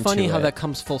composition to it. It's funny how that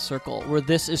comes full circle, where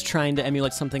this is trying to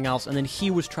emulate something else, and then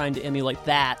he was trying to emulate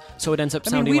that, so it ends up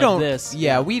sounding like this.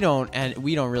 Yeah, we don't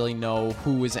really know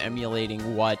who was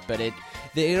emulating what, but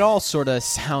it all sort of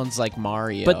sounds like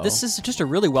Mario. But this is just a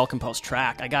really well-composed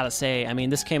track, I gotta say. I mean,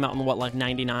 this came out in,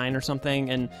 99 or something?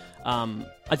 And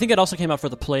I think it also came out for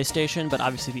the PlayStation, but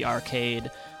obviously the arcade.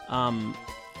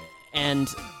 And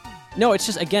no, it's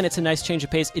just, again, it's a nice change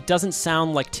of pace. It doesn't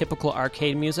sound like typical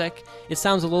arcade music. It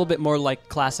sounds a little bit more like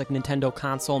classic Nintendo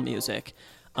console music.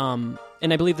 And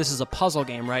I believe this is a puzzle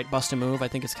game, right? Bust-A-Move. I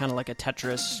think it's kind of like a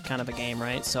Tetris kind of a game,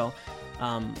 right? So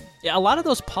Yeah, a lot of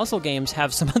those puzzle games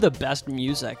have some of the best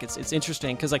music. It's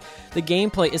interesting because like the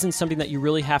gameplay isn't something that you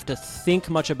really have to think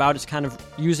much about. It's kind of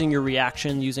using your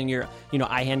reaction, using your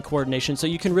eye-hand coordination, so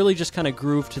you can really just kind of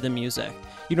groove to the music.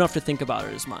 You don't have to think about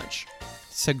it as much.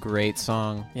 It's a great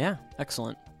song. Yeah,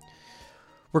 excellent.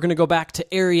 We're going to go back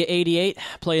to Area 88,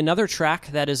 play another track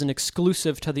that is an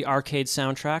exclusive to the arcade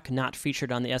soundtrack, not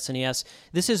featured on the SNES.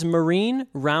 This is Marine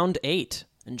Round 8.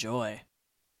 Enjoy.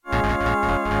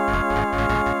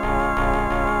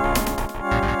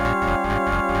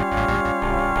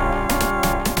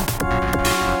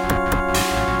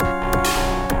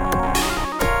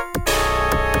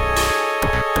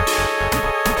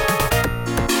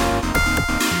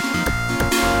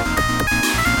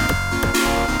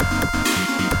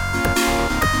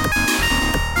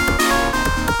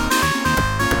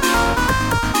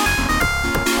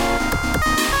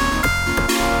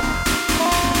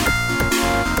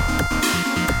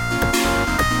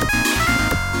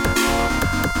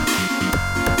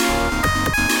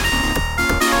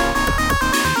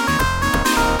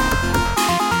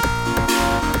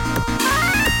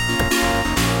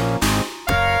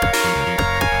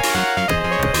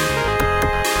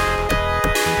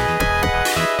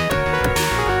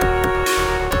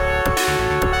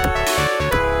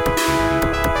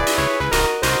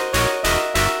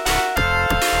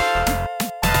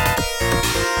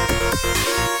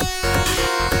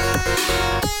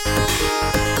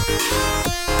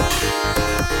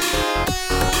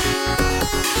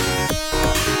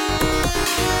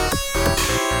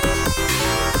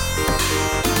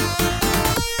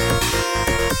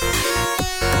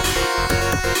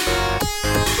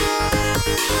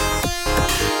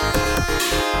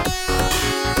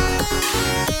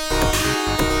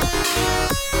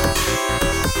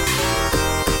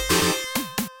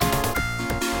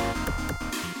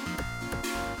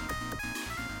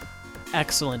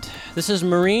 Excellent. This is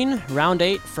Marine, Round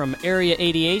 8 from Area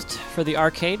 88 for the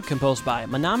arcade, composed by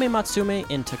Manami Matsume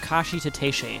and Takashi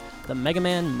Tateishi, the Mega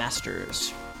Man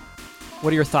Masters.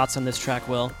 What are your thoughts on this track,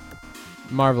 Will?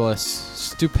 Marvelous.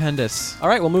 Stupendous. All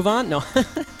right, we'll move on. No,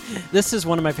 this is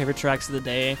one of my favorite tracks of the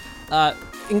day.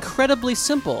 Incredibly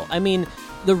simple. I mean,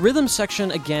 the rhythm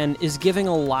section, again, is giving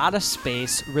a lot of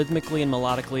space, rhythmically and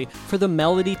melodically, for the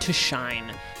melody to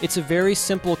shine. It's a very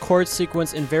simple chord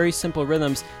sequence and very simple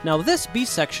rhythms. Now, this B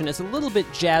section is a little bit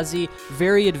jazzy,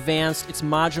 very advanced. It's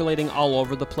modulating all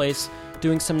over the place,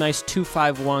 doing some nice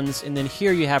 2-5-1s, and then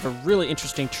here you have a really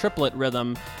interesting triplet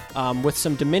rhythm with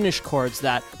some diminished chords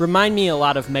that remind me a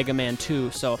lot of Mega Man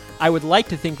 2. So I would like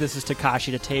to think this is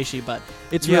Takashi Tateishi, but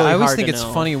it's really hard to know. I always think it's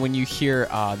funny when you hear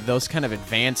those kind of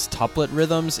advanced tuplet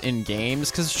rhythms in games,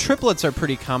 because triplets are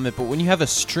pretty common, but when you have a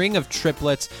string of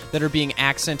triplets that are being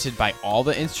accented by all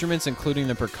the instruments, including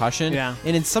the percussion,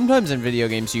 and sometimes in video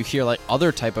games you hear like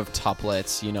other type of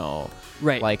tuplets,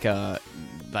 right, like a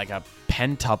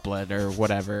pentuplet or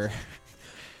whatever.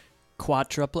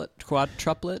 Quadruplet.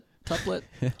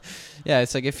 Yeah,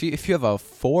 it's like if you have a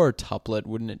 4-tuplet,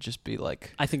 wouldn't it just be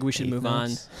like? I think we should move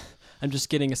on. I'm just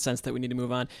getting a sense that we need to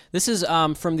move on. This is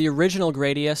from the original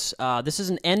Gradius. This is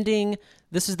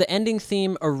the ending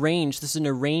theme arranged. This is an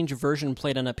arranged version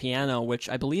played on a piano, which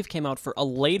I believe came out for a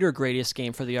later Gradius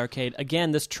game for the arcade.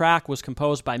 Again, this track was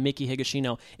composed by Miki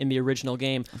Higashino in the original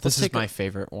game. This is my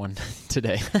favorite one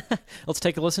today. Let's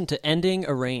take a listen to Ending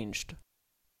Arranged.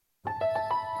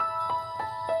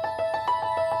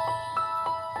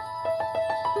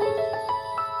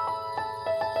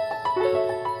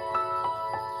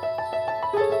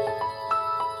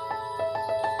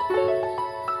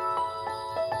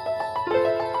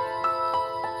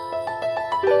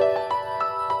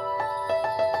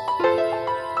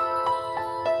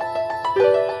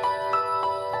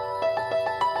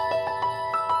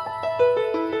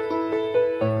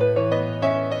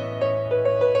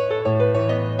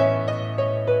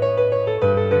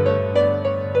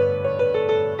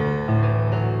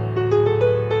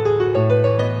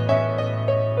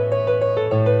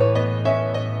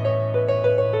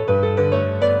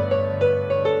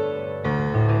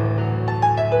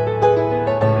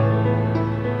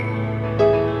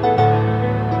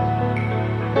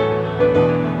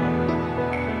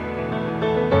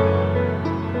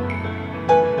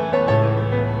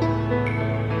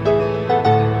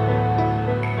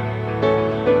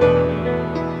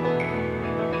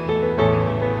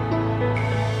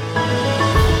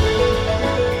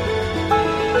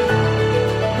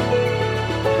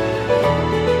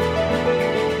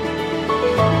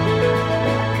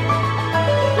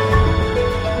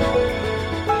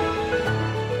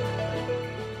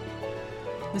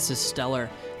 This is stellar.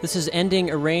 This is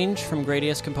Ending Arranged from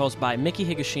Gradius, composed by Miki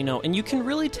Higashino, and you can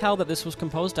really tell that this was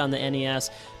composed on the NES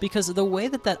because of the way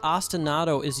that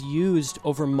ostinato is used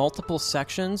over multiple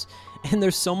sections, and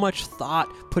there's so much thought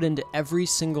put into every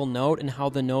single note and how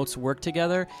the notes work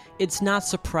together. It's not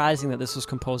surprising that this was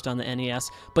composed on the NES,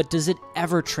 but does it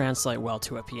ever translate well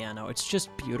to a piano? It's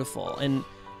just beautiful. And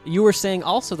you were saying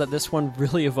also that this one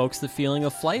really evokes the feeling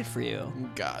of flight for you.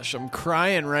 Gosh, I'm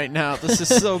crying right now. This is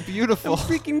so beautiful. I'm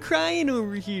freaking crying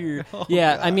over here.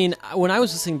 Yeah, God. I mean, when I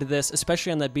was listening to this,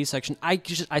 especially on that B section, I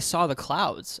saw the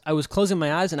clouds. I was closing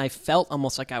my eyes and I felt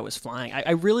almost like I was flying.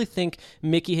 I really think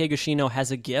Miki Higashino has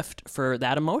a gift for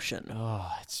that emotion.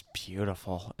 Oh, it's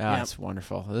beautiful. Oh, It's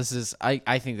wonderful. This is,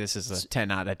 I think this is a 10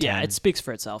 out of 10. Yeah, it speaks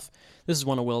for itself. This is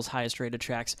one of Will's highest rated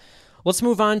tracks. Let's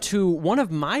move on to one of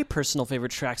my personal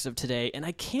favorite tracks of today, and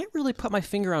I can't really put my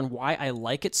finger on why I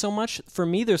like it so much. For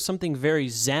me, there's something very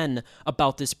zen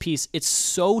about this piece. It's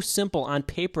so simple on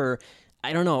paper.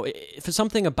 I don't know. There's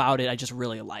something about it I just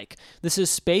really like. This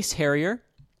is Space Harrier.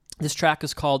 This track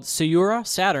is called Sayura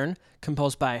Saturn,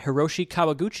 composed by Hiroshi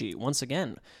Kawaguchi. Once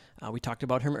again, we talked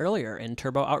about him earlier in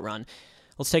Turbo Outrun.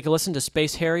 Let's take a listen to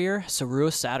Space Harrier,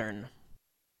 Sayura Saturn.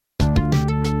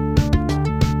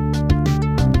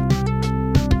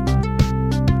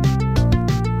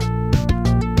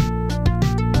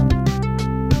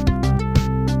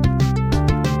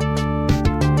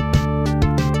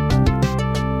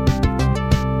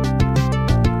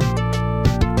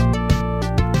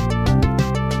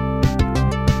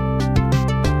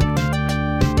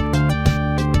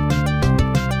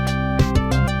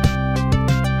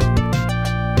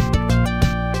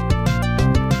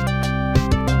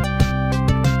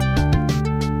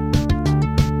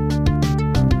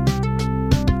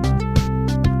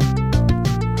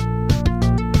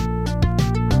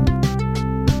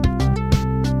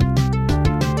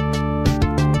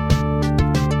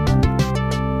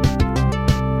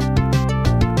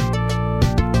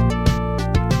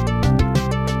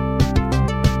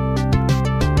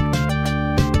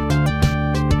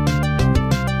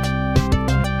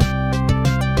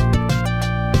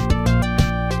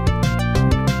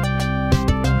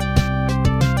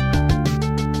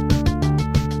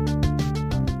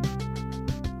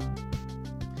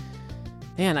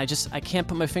 Man, I can't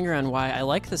put my finger on why I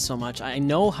like this so much. I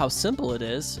know how simple it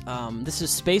is. This is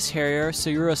Space Harrier,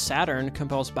 Sayura Saturn,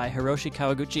 composed by Hiroshi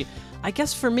Kawaguchi. I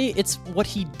guess for me, it's what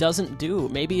he doesn't do.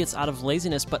 Maybe it's out of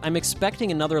laziness, but I'm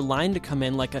expecting another line to come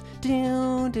in like a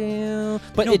do,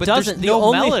 but it doesn't. There's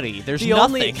no melody. There's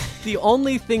nothing. The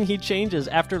only thing he changes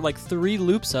after like 3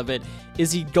 loops of it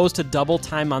is he goes to double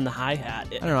time on the hi-hat.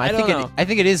 I don't know. I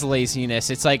think it is laziness.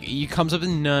 It's like he comes up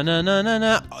and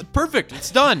na. Perfect.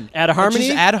 It's done. Add a harmony.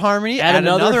 Just add harmony. Add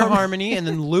another harmony, and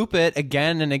then loop it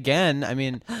again and again. I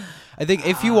mean, I think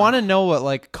if you want to know what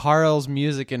like Carl's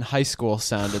music in high school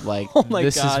sounded like,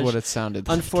 this is what it sounded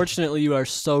like. Unfortunately, you are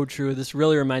so true. This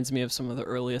really reminds me of some of the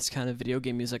earliest kind of video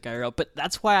game music I wrote, but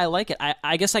that's why I like it.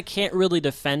 I guess I can't really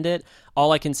defend it.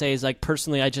 All I can say is, like,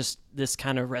 personally, this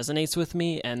kind of resonates with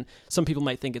me, and some people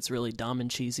might think it's really dumb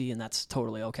and cheesy, and that's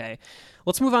totally okay.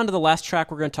 Let's move on to the last track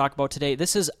we're going to talk about today.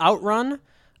 This is Outrun,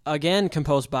 again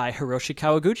composed by Hiroshi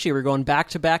Kawaguchi. We're going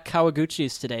back-to-back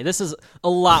Kawaguchis today. This is a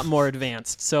lot more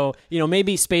advanced. So,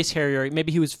 maybe Space Harrier,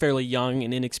 maybe he was fairly young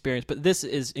and inexperienced, but this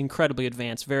is incredibly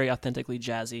advanced, very authentically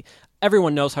jazzy.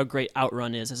 Everyone knows how great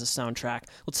Outrun is as a soundtrack.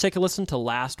 Let's take a listen to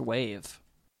Last Wave.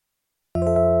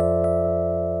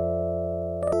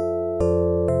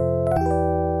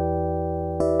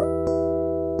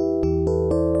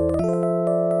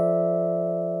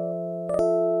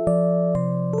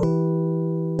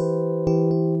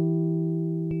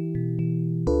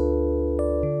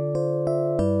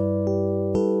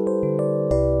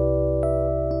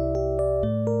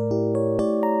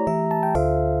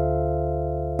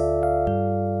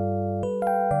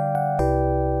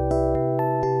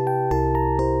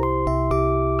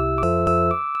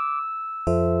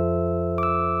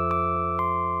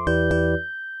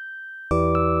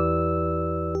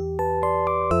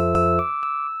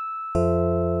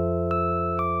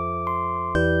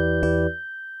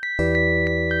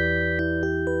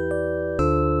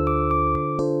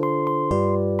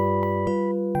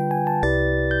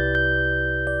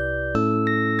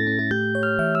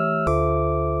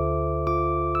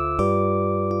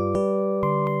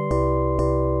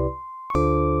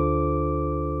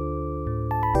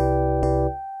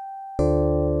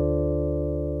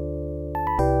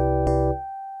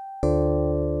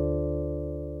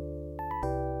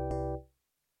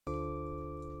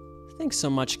 Thanks so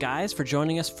much, guys, for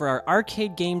joining us for our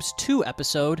Arcade Games 2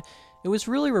 episode. It was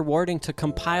really rewarding to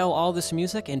compile all this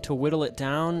music and to whittle it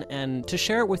down and to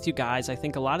share it with you guys. I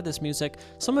think a lot of this music,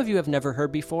 some of you have never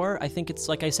heard before. I think it's,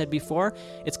 like I said before,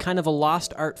 it's kind of a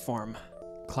lost art form.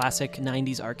 Classic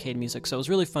 90s arcade music. So it was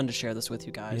really fun to share this with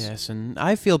you guys. Yes, and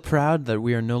I feel proud that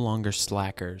we are no longer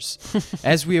slackers.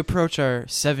 As we approach our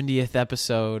 70th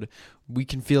episode, we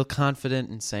can feel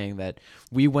confident in saying that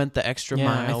we went the extra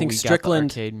mile. I think we got the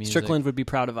Strickland arcade music. Strickland would be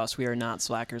proud of us. We are not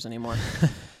slackers anymore.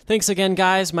 Thanks again,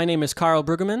 guys. My name is Carl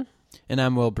Brueggemann. And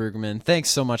I'm Will Brueggemann. Thanks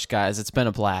so much, guys. It's been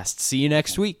a blast. See you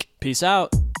next week. Peace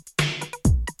out.